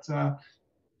thing that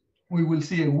we will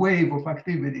see a wave of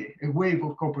activity, a wave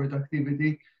of corporate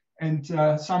activity, and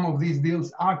some of these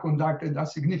deals are conducted at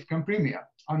significant premium,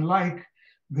 unlike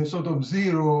the sort of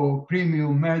zero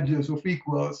premium mergers of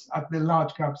equals at the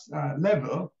large caps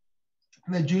level.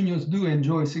 The juniors do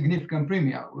enjoy significant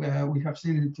premium. We have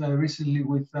seen it recently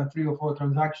with 3 or 4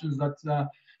 transactions that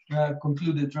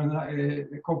concluded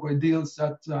corporate deals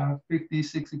at 50,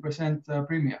 60%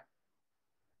 premium.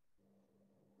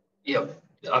 Yep,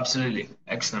 absolutely.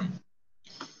 Excellent.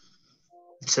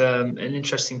 It's an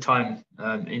interesting time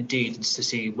indeed to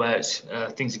see where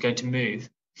things are going to move.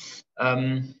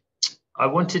 I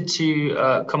wanted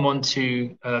to come on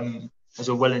to, as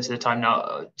we're well into the time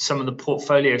now, some of the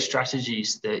portfolio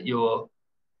strategies that you're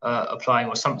applying,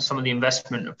 or some of the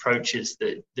investment approaches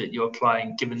that you're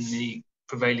applying given the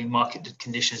prevailing market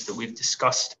conditions that we've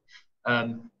discussed.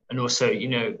 And also,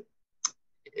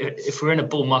 if we're in a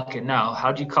bull market now,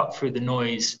 how do you cut through the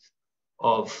noise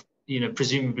of,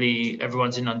 presumably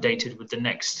everyone's inundated with the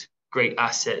next great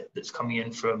asset that's coming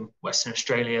in from Western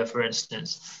Australia, for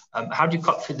instance? How do you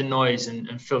cut through the noise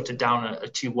and filter down a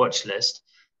 2 watch list?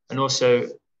 And also,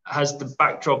 has the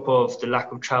backdrop of the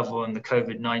lack of travel and the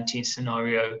COVID-19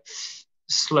 scenario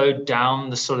slowed down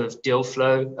the sort of deal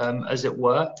flow, as it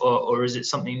were, or is it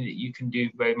something that you can do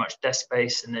very much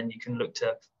desk-based and then you can look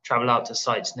to travel out to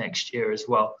sites next year as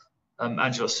well?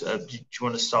 Angelos, do you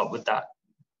want to start with that?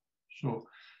 Sure.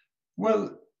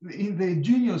 Well, in the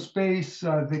junior space,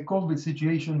 the COVID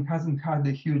situation hasn't had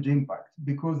a huge impact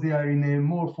because they are in a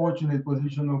more fortunate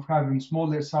position of having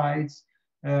smaller sites,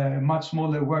 much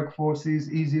smaller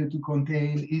workforces, easier to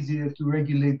contain, easier to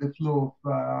regulate the flow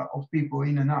of people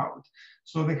in and out.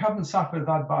 So they haven't suffered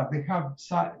that bad. They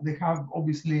have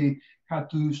obviously had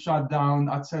to shut down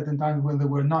at certain times when there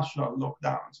were national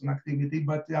lockdowns on activity.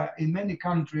 But in many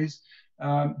countries,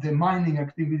 the mining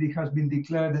activity has been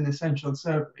declared an essential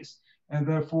service. And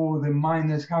therefore, the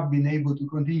miners have been able to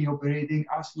continue operating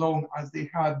as long as they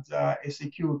had a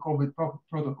secure COVID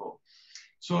protocol.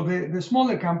 So the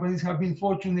smaller companies have been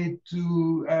fortunate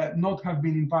to not have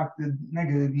been impacted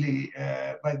negatively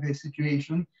by the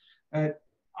situation,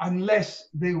 unless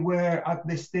they were at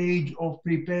the stage of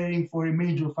preparing for a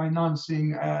major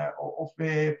financing of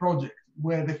a project,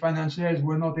 where the financiers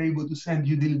were not able to send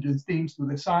due diligence teams to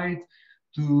the site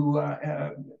to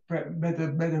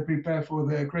better prepare for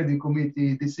the credit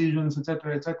committee decisions,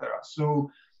 etc., etc.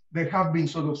 So there have been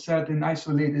sort of certain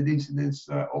isolated incidents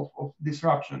of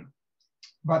disruption.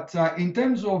 But in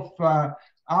terms of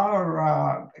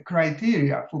our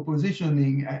criteria for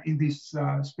positioning in this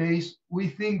space, we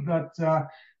think that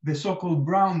the so-called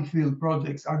brownfield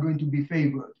projects are going to be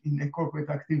favored in a corporate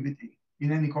activity,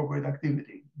 in any corporate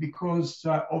activity, because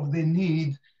of the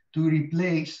need to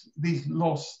replace this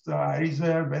lost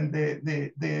reserve and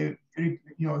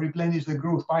replenish the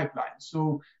growth pipeline.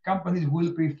 So companies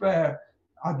will prefer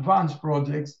advanced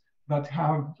projects that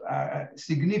have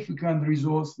significant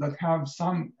resource, that have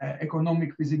some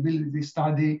economic feasibility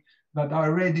study, that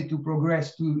are ready to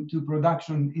progress to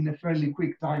production in a fairly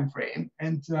quick time frame,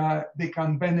 and they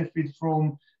can benefit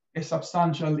from a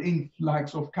substantial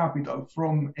influx of capital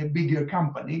from a bigger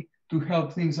company to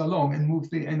help things along and move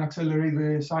and accelerate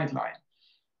the sideline.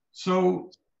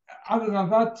 So other than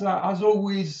that, as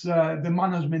always, the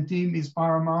management team is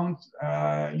paramount.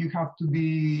 You have to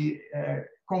be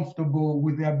comfortable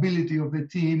with the ability of the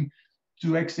team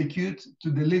to execute, to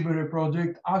deliver a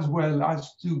project, as well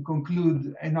as to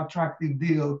conclude an attractive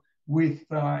deal with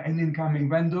an incoming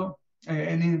vendor,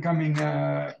 an incoming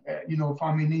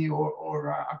family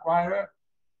or acquirer.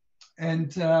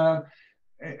 And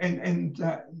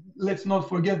let's not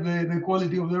forget the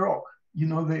quality of the rock.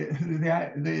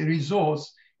 The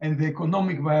resource and the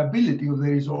economic viability of the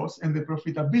resource and the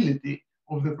profitability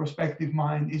of the prospective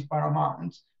mine is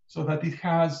paramount, so that it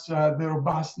has the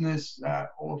robustness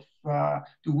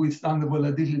to withstand the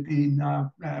volatility in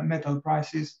metal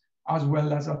prices, as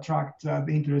well as attract the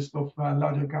interest of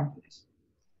larger companies.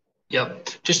 Yeah,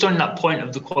 just on that point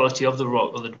of the quality of the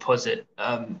rock or the deposit,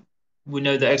 we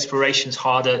know that exploration is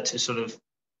harder to sort of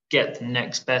get the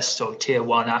next best sort of tier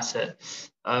one asset.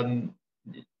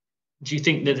 Do you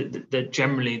think that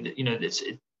generally, you know,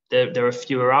 there are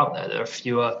fewer out there? There are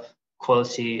fewer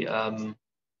quality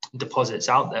deposits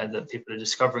out there that people are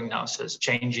discovering now. So it's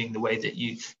changing the way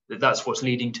that that's what's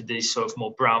leading to this sort of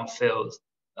more brownfield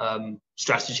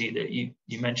strategy that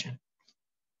you mentioned.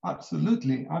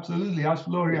 Absolutely, absolutely. As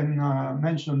Florian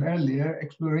mentioned earlier,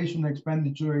 exploration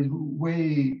expenditure is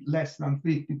way less than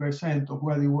 50% of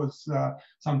what it was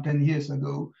some 10 years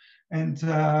ago. And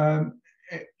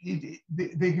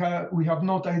we have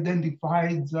not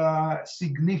identified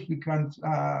significant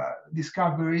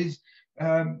discoveries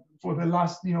for the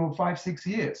last 5-6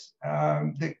 years.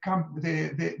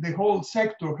 The whole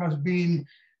sector has been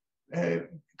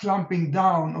clamping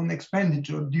down on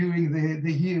expenditure during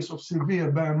the years of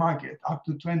severe bear market up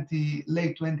to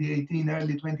late 2018,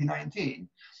 early 2019.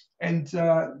 And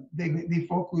they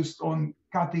focused on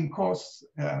cutting costs,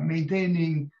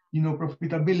 maintaining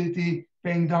profitability,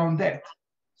 paying down debt.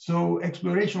 So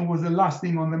exploration was the last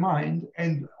thing on the mind,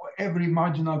 and every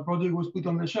marginal project was put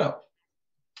on the shelf.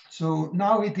 So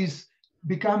now it is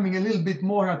becoming a little bit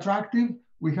more attractive.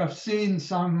 We have seen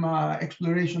some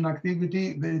exploration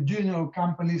activity. The junior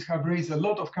companies have raised a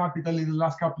lot of capital in the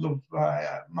last couple of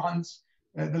months.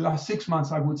 The last 6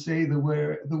 months, I would say, there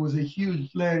was a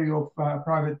huge flurry of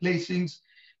private placings.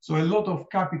 So a lot of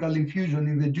capital infusion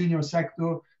in the junior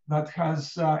sector that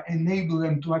has enabled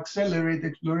them to accelerate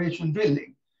exploration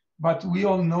drilling. But we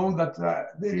all know that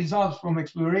the results from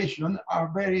exploration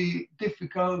are very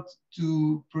difficult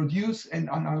to produce and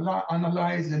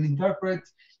analyze and interpret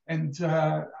and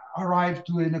arrive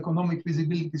to an economic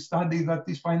feasibility study that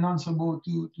is financeable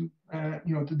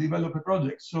to develop a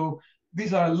project. So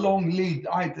these are long lead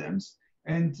items,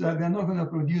 and they're not going to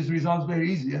produce results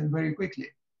very easy and very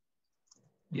quickly.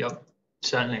 Yep,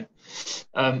 certainly.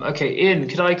 Okay, Ian,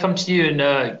 could I come to you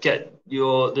and get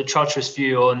the Charteris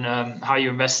view on how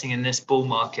you're investing in this bull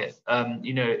market?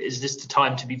 Is this the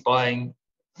time to be buying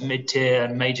mid-tier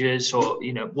and majors, or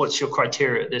what's your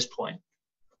criteria at this point?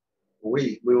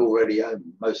 We already own,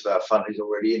 most of our fund is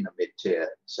already in the mid-tier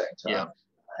sector. Yeah.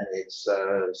 And it's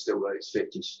still got its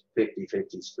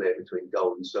 50-50 split between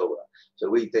gold and silver. So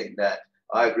we think that,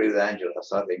 I agree with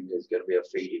Angelos, I think there's going to be a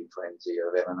feeding frenzy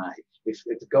of M&A. If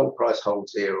the gold price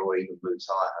holds here or even moves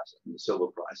higher than the silver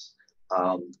price,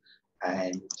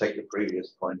 and take the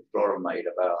previous point Florian made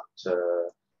about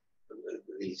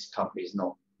these companies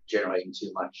not generating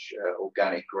too much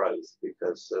organic growth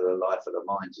because the life of the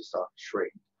mines is starting to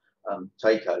shrink.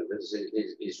 Takeovers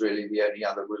is really the only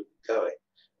other route going.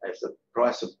 If the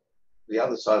price of the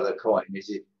other side of the coin is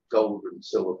if gold and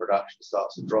silver production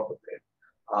starts to drop a bit,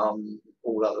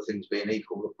 all other things being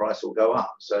equal, the price will go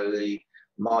up. So the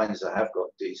mines that have got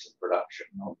decent production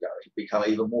ongoing become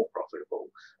even more profitable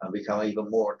and become even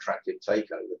more attractive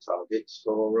takeover targets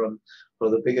for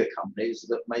the bigger companies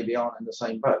that maybe aren't in the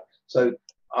same boat. So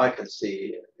I can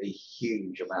see a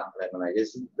huge amount of M&A.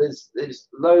 There's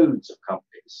loads of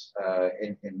companies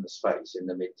in the space, in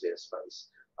the mid-tier space.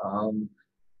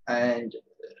 And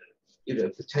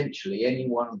potentially any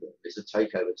one of them is a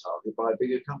takeover target by a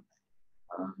bigger company.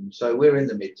 So we're in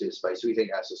the mid-tier space. We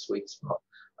think that's a sweet spot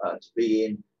to be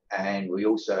in. And we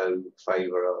also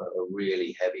favour a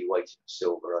really heavy weighting of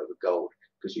silver over gold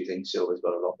because we think silver's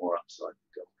got a lot more upside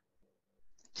than gold.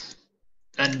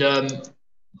 And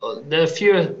there are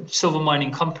fewer silver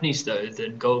mining companies though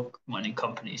than gold mining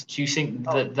companies. Do you think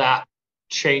that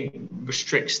chain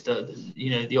restricts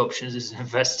the options as an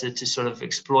investor to sort of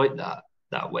exploit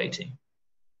that weighting?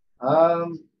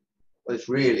 Well, it's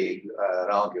really an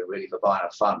argument really for buying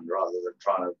a fund rather than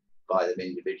trying to buy them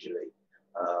individually,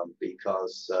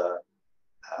 because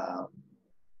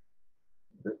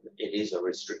it is a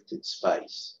restricted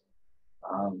space.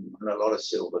 And a lot of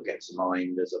silver gets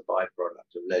mined as a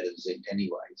byproduct of lead and zinc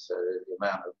anyway. So the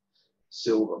amount of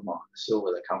silver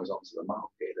that comes onto the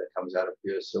market, that comes out of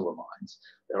pure silver mines,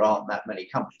 there aren't that many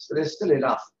companies. But there's still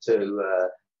enough to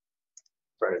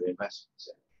spread investments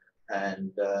in.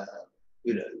 And,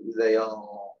 they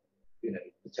are,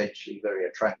 potentially very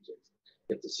attractive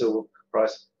if the silver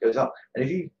price goes up. And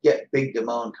if you get big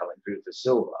demand coming through for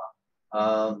silver,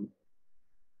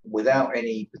 without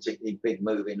any particularly big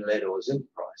move in lead or zinc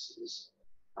prices,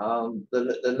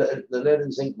 the lead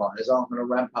and zinc miners aren't going to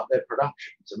ramp up their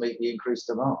production to meet the increased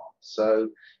demand. So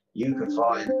you can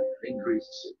find an increase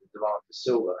in demand for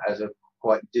silver has a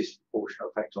quite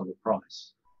disproportionate effect on the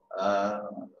price,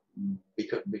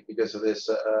 because of this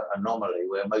anomaly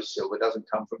where most silver doesn't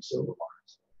come from silver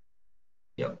mines.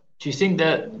 Yep. Do you think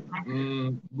that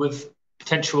with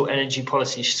potential energy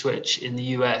policy switch in the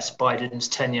US, Biden's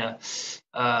tenure,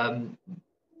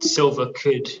 silver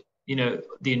could, the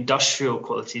industrial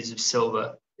qualities of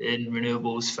silver in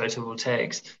renewables,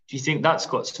 photovoltaics, do you think that's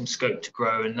got some scope to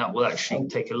grow and that will actually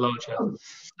take a larger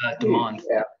demand?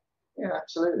 Yeah,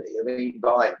 absolutely. I mean,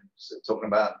 Biden's talking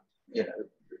about,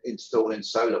 installing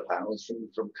solar panels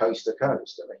from coast to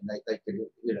coast. I mean, they could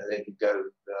go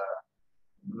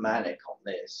manic on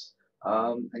this.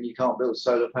 And you can't build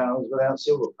solar panels without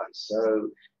silver paste. So,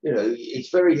 it's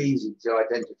very easy to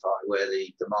identify where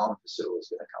the demand for silver is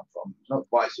going to come from. It's not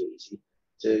quite so easy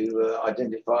to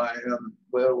identify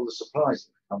where all the supplies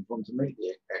are going to come from to meet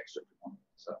the extra demand.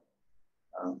 So,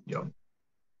 yeah.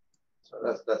 So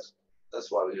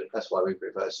that's why we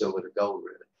prefer silver to gold,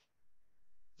 really.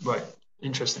 Right.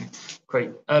 Interesting.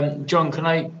 Great. John, can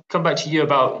I come back to you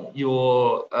about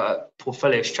your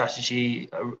portfolio strategy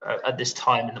at this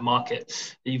time in the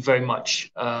market? Are you very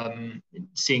much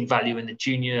seeing value in the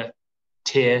junior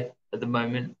tier at the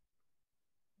moment?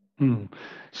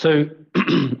 So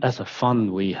as a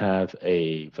fund, we have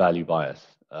a value bias,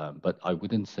 but I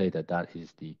wouldn't say that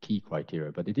is the key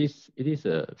criteria, but it is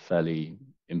a fairly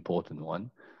important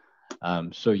one.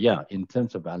 So yeah, in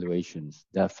terms of valuations,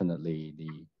 definitely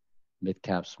the mid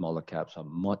caps, smaller caps are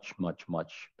much, much,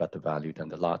 much better value than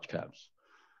the large caps.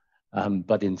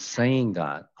 But in saying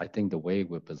that, I think the way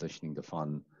we're positioning the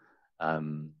fund, I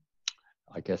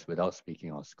guess without speaking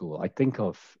out of school, I think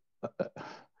of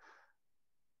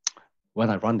when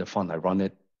I run the fund, I run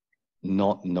it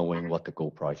not knowing what the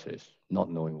gold price is, not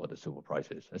knowing what the silver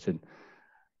price is. As in,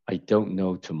 I don't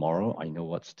know tomorrow, I know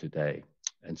what's today.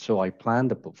 And so I plan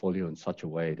the portfolio in such a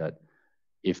way that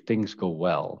if things go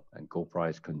well and gold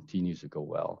price continues to go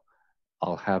well,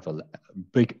 I'll have a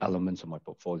big elements of my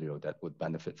portfolio that would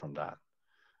benefit from that.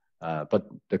 But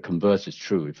the converse is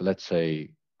true. If let's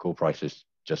say gold prices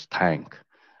just tank,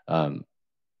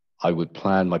 I would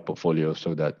plan my portfolio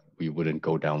so that we wouldn't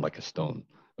go down like a stone.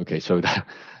 Okay, so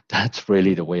that's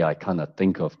really the way I kind of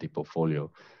think of the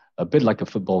portfolio. A bit like a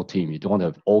football team. You don't want to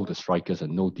have all the strikers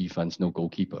and no defense, no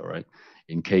goalkeeper, right?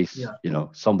 In case,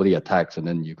 somebody attacks and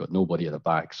then you got nobody at the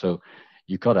back. So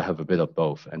you got to have a bit of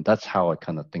both. And that's how I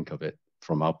kind of think of it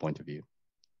from our point of view.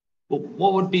 Well,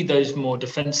 what would be those more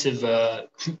defensive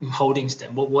holdings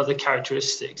then? What are the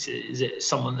characteristics? Is it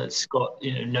someone that's got,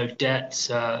 no debt,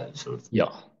 sort of?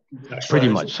 Yeah, pretty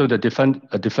much. So a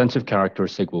defensive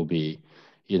characteristic will be,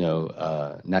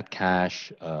 net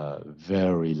cash,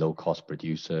 very low cost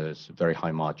producers, very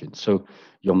high margin. So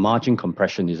your margin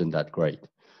compression isn't that great.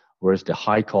 Whereas the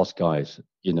high cost guys,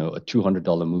 a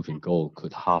 $200 move in gold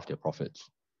could halve their profits,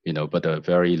 but a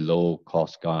very low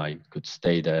cost guy could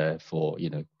stay there for,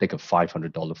 take a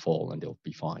 $500 fall and they'll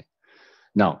be fine.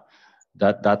 Now,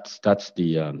 that's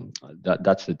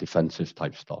the defensive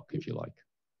type stock, if you like.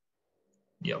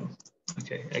 Yeah.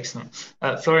 Okay. Excellent.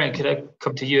 Florian, could I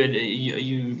come to you? Are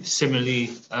you similarly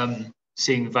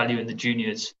seeing value in the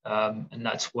juniors, and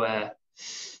that's where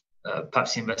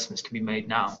perhaps the investments can be made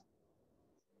now?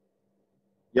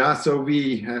 Yeah, so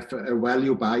we have a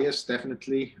value bias,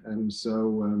 definitely,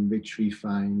 which we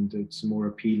find it's more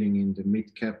appealing in the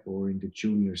mid cap or in the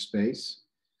junior space.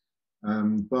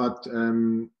 But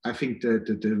I think that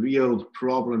the real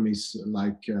problem is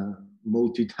like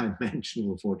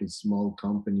multi-dimensional for these small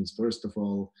companies. First of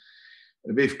all,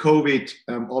 with COVID,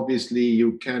 obviously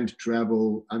you can't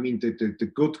travel. I mean,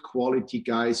 the good quality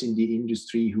guys in the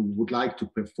industry who would like to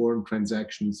perform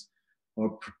transactions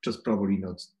are just probably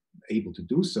not able to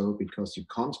do so because you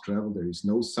can't travel. There is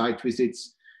no site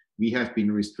visits. We have been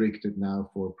restricted now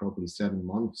for probably 7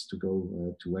 months to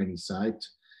go to any site.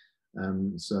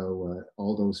 So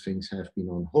all those things have been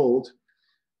on hold.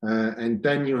 And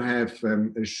then you have,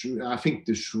 I think,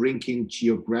 the shrinking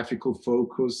geographical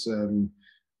focus,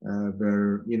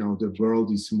 where the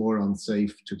world is more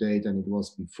unsafe today than it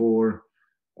was before.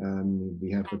 We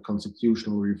have a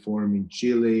constitutional reform in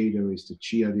Chile. There is the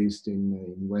jihadist in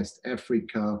West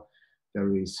Africa.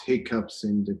 There is hiccups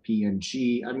in the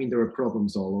PNG. I mean, there are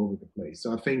problems all over the place.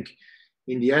 So I think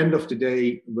in the end of the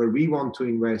day, where we want to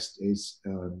invest is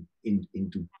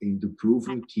into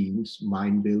proven teams,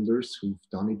 mine builders who've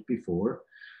done it before,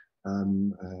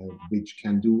 which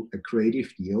can do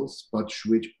creative deals, but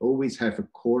which always have a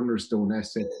cornerstone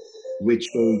asset which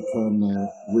they can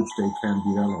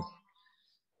develop.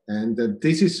 And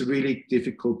this is really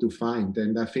difficult to find.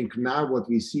 And I think now what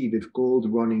we see with gold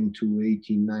running to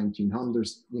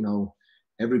 1900s,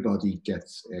 everybody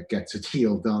gets a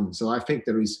deal done. So I think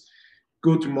there is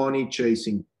good money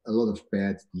chasing a lot of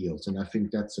bad deals. And I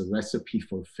think that's a recipe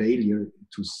for failure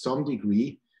to some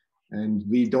degree. And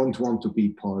we don't want to be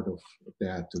part of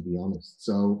that, to be honest.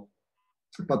 So,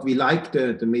 but we like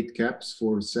the mid caps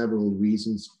for several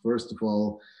reasons. First of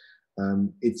all,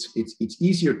 it's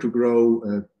easier to grow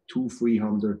a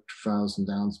 200,000-300,000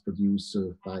 ounce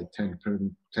producer by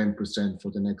 10%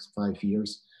 for the next 5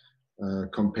 years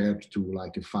compared to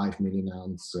like a 5 million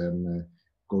ounce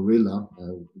gorilla,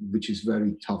 which is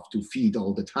very tough to feed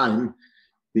all the time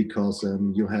because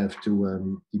you have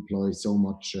to deploy so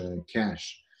much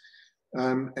cash.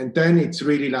 And then it's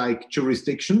really like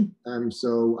jurisdiction.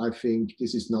 So I think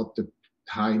this is not the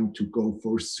time to go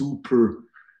for super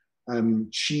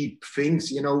cheap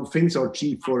things. You know, things are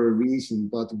cheap for a reason,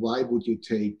 but why would you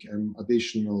take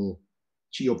additional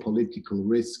geopolitical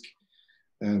risk?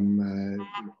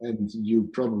 And you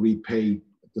probably pay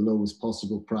the lowest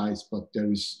possible price, but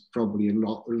there is probably a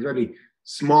really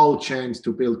small chance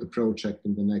to build the project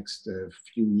in the next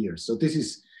few years. So this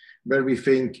is where we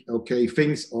think, okay,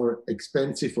 things are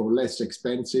expensive or less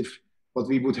expensive, but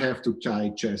we would have to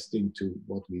digest into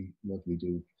what we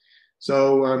do.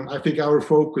 So I think our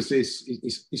focus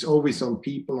is always on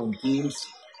people, on teams,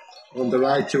 on the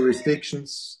right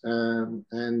jurisdictions, and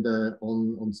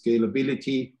on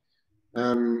scalability,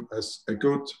 a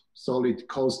good solid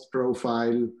cost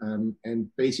profile, and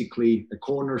basically a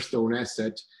cornerstone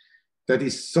asset that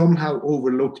is somehow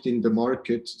overlooked in the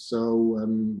market. So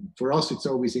for us, it's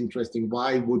always interesting.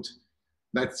 Why would,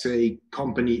 let's say,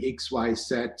 company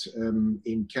XYZ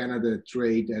in Canada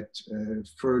trade at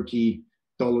 $30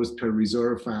 per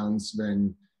reserve ounce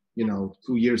when, you know,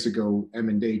 2 years ago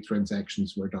M&A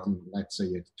transactions were done, let's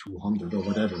say at 200 or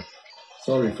whatever.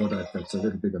 Sorry for that. That's a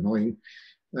little bit annoying.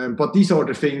 But these are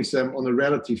the things on a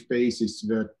relative basis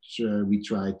that we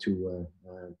try to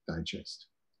digest.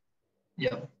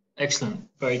 Yeah. Excellent.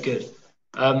 Very good.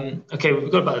 Okay, we've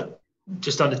got about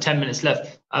just under 10 minutes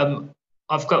left.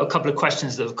 I've got a couple of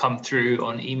questions that have come through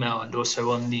on email and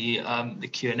also on the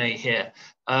Q&A here.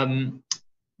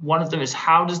 One of them is,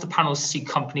 how does the panel see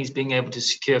companies being able to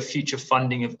secure future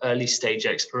funding of early stage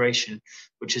exploration,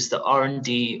 which is the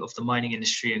R&D of the mining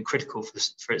industry and critical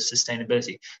for its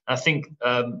sustainability? And I think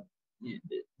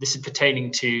this is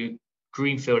pertaining to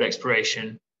greenfield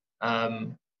exploration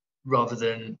rather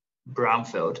than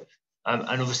brownfield,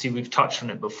 and obviously we've touched on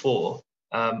it before.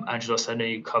 Angelos, I know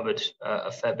you covered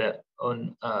a fair bit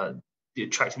on the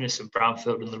attractiveness of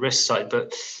brownfield on the risk side,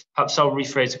 but perhaps I'll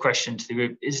rephrase the question to the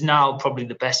group. Is now probably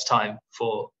the best time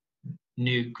for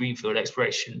new greenfield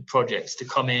exploration projects to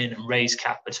come in and raise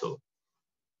capital?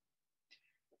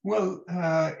 Well,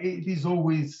 it is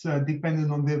always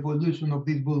dependent on the evolution of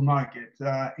this bull market.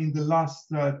 In the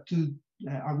last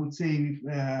I would say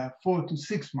 4 to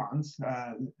 6 months,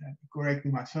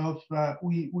 correcting myself,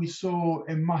 we saw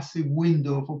a massive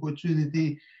window of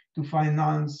opportunity to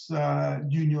finance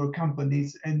junior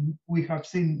companies, and we have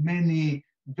seen many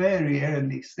very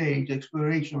early stage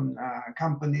exploration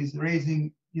companies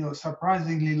raising, you know,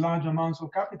 surprisingly large amounts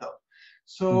of capital.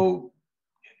 So,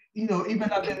 you know,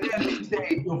 even at the early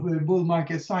stage of the bull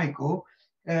market cycle,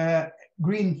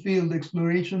 greenfield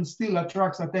exploration still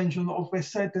attracts attention of a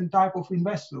certain type of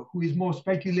investor who is more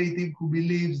speculative, who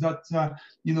believes that,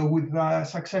 you know, with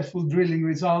successful drilling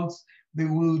results, they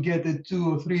will get a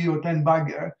 2 or 3 or 10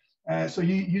 bagger. So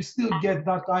you still get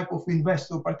that type of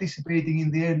investor participating in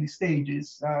the early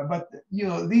stages. But, you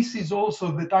know, this is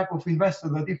also the type of investor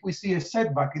that if we see a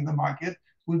setback in the market,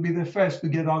 will be the first to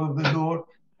get out of the door,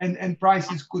 and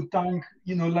prices could tank,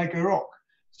 you know, like a rock.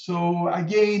 So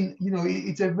again, you know,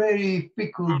 it's a very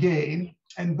fickle game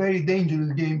and very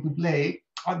dangerous game to play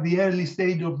at the early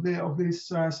stage of this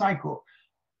cycle.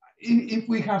 If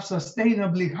we have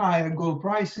sustainably higher gold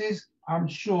prices, I'm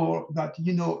sure that,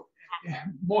 you know,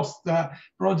 most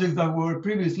projects that were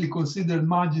previously considered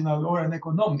marginal or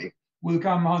uneconomic will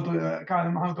come out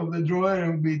of the drawer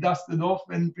and be dusted off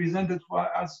and presented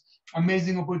as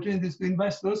amazing opportunities to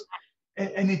investors.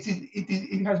 And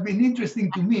it has been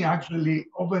interesting to me, actually,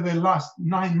 over the last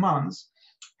 9 months,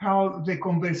 how the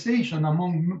conversation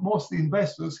among most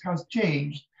investors has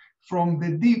changed from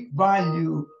the deep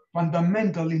value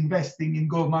fundamental investing in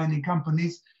gold mining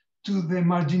companies to the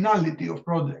marginality of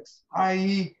projects,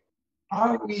 i.e.,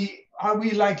 are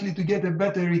we likely to get a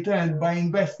better return by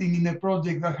investing in a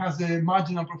project that has a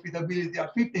marginal profitability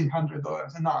at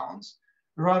 $1,500 an ounce,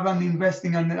 rather than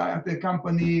investing at a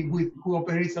company who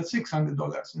operates at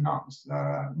 $600 an ounce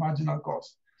marginal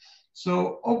cost?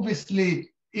 So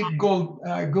obviously, if gold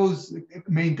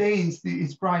maintains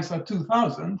its price at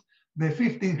 2,000, the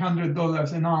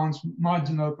 $1,500 an ounce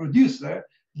marginal producer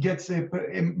gets a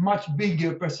much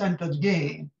bigger percentage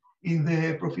gain in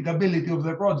the profitability of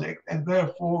the project, and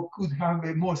therefore could have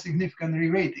a more significant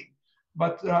re-rating.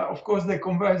 But of course, the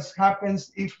converse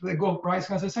happens if the gold price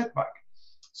has a setback.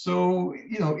 So,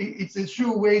 it's a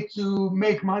sure way to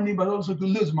make money, but also to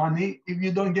lose money if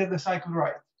you don't get the cycle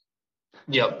right.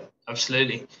 Yep,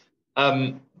 absolutely.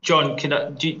 John,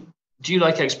 do you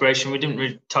like exploration? We didn't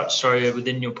really touch,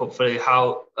 within your portfolio,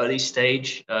 how early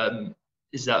stage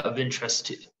is that of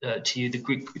interest to you,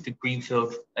 the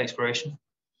greenfield exploration?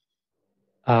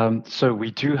 So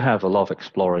we do have a lot of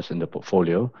explorers in the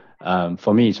portfolio.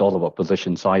 For me, it's all about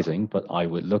position sizing, but I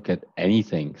would look at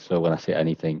anything. So when I say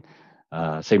anything,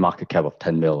 say market cap of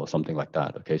 10 mil or something like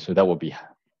that. Okay, so that would be,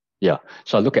 yeah.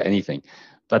 So I look at anything.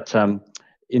 But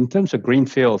in terms of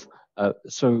greenfield,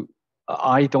 so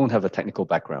I don't have a technical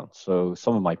background. So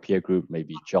some of my peer group may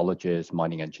be geologists,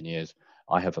 mining engineers.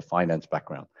 I have a finance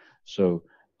background. So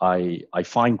I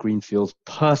find greenfields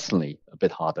personally a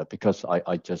bit harder because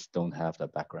I just don't have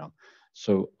that background.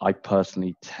 So I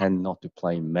personally tend not to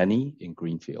play many in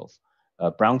greenfields.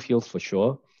 Brownfields for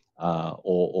sure,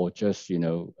 or just,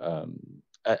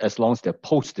 as long as they're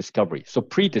post-discovery. So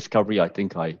pre-discovery, I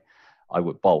think I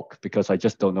would bulk because I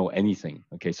just don't know anything.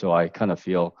 Okay, so I kind of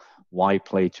feel, why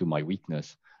play to my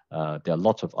weakness? There are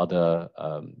lots of other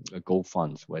gold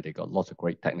funds where they got lots of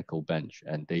great technical bench,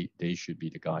 and they should be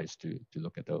the guys to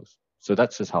look at those. So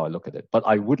that's just how I look at it. But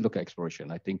I would look at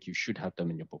exploration. I think you should have them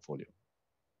in your portfolio.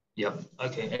 Yeah.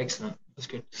 Okay. Excellent. That's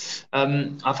good.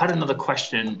 I've had another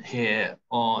question here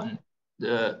on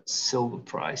the silver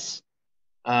price.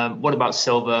 What about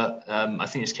silver? I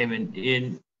think this came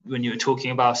in when you were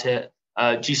talking about it.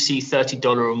 Do you see $30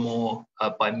 or more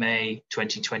by May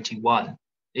 2021?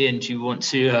 Ian, do you want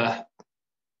to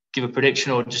give a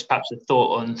prediction or just perhaps a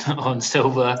thought on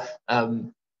silver?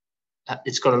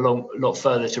 It's got a lot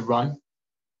further to run.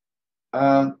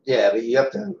 Yeah, but you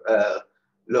have to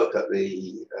look at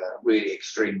the really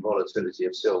extreme volatility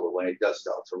of silver when it does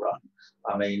start to run.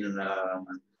 I mean, a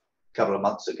couple of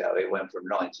months ago, it went from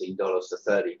 $19 to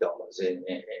 $30 in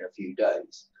a few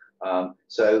days.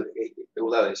 So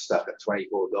although it's stuck at $24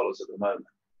 at the moment,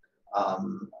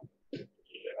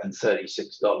 and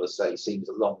 $36, say, seems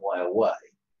a long way away,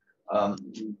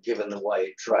 given the way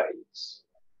it trades,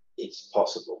 it's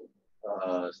possible.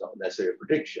 It's not necessarily a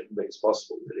prediction, but it's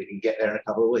possible that it can get there in a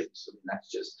couple of weeks. I mean,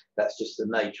 that's just the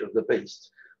nature of the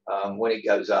beast. When it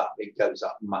goes up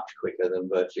much quicker than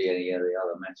virtually any of the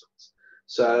other metals.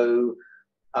 So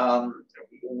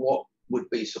what would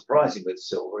be surprising with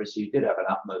silver is you did have an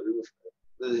up move.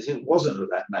 It wasn't of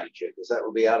that nature, because that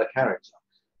would be out of character.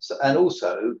 So, and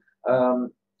also,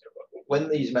 when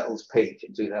these metals peaked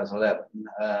in 2011,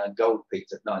 gold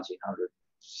peaked at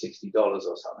 $1,960 or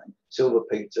something. Silver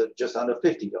peaked at just under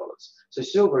 $50. So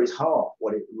silver is half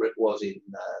what it was in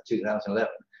 2011,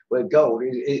 where gold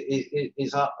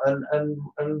is up and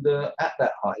at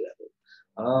that high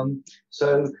level.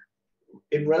 So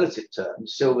in relative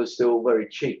terms, silver is still very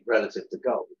cheap relative to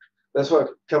gold. That's what I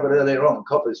covered earlier on.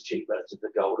 Copper is cheap relative to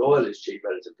gold. Oil is cheap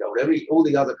relative to gold. All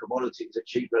the other commodities are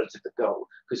cheap relative to gold,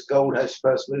 because gold has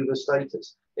first mover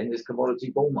status in this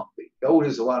commodity bull market. Gold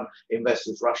is the one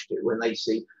investors rush to when they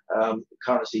see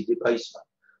currency debasement.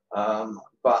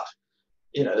 But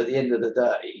at the end of the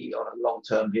day, on a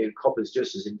long-term view, copper is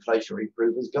just as inflationary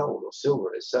proof as gold or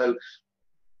silver is. So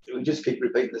we just keep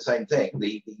repeating the same thing.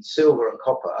 The silver and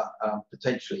copper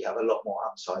potentially have a lot more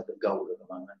upside than gold at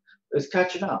the moment. It's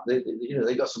catching up.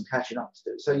 They got some catching up to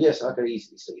do. So yes, I could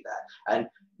easily see that, and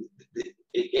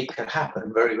it can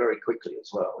happen very, very quickly as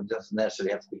well. It doesn't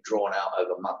necessarily have to be drawn out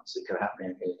over months. It could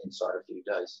happen inside a few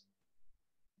days.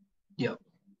 Yeah.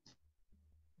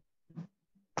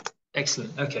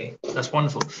 Excellent. Okay, that's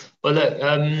wonderful. Well, look,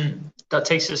 that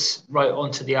takes us right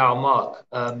on to the hour mark.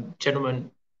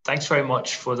 Gentlemen, thanks very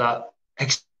much for that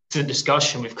excellent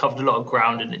discussion. We've covered a lot of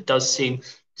ground, and it does seem,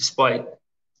 despite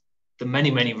the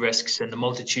many, many risks and the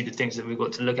multitude of things that we've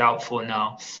got to look out for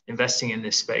now, investing in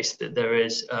this space, that there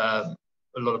is a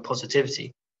lot of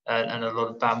positivity and a lot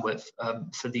of bandwidth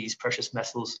for these precious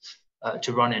metals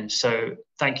to run in. So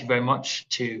thank you very much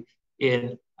to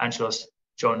Ian, Angelos,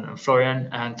 John and Florian,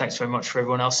 and thanks very much for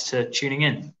everyone else to tuning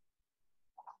in.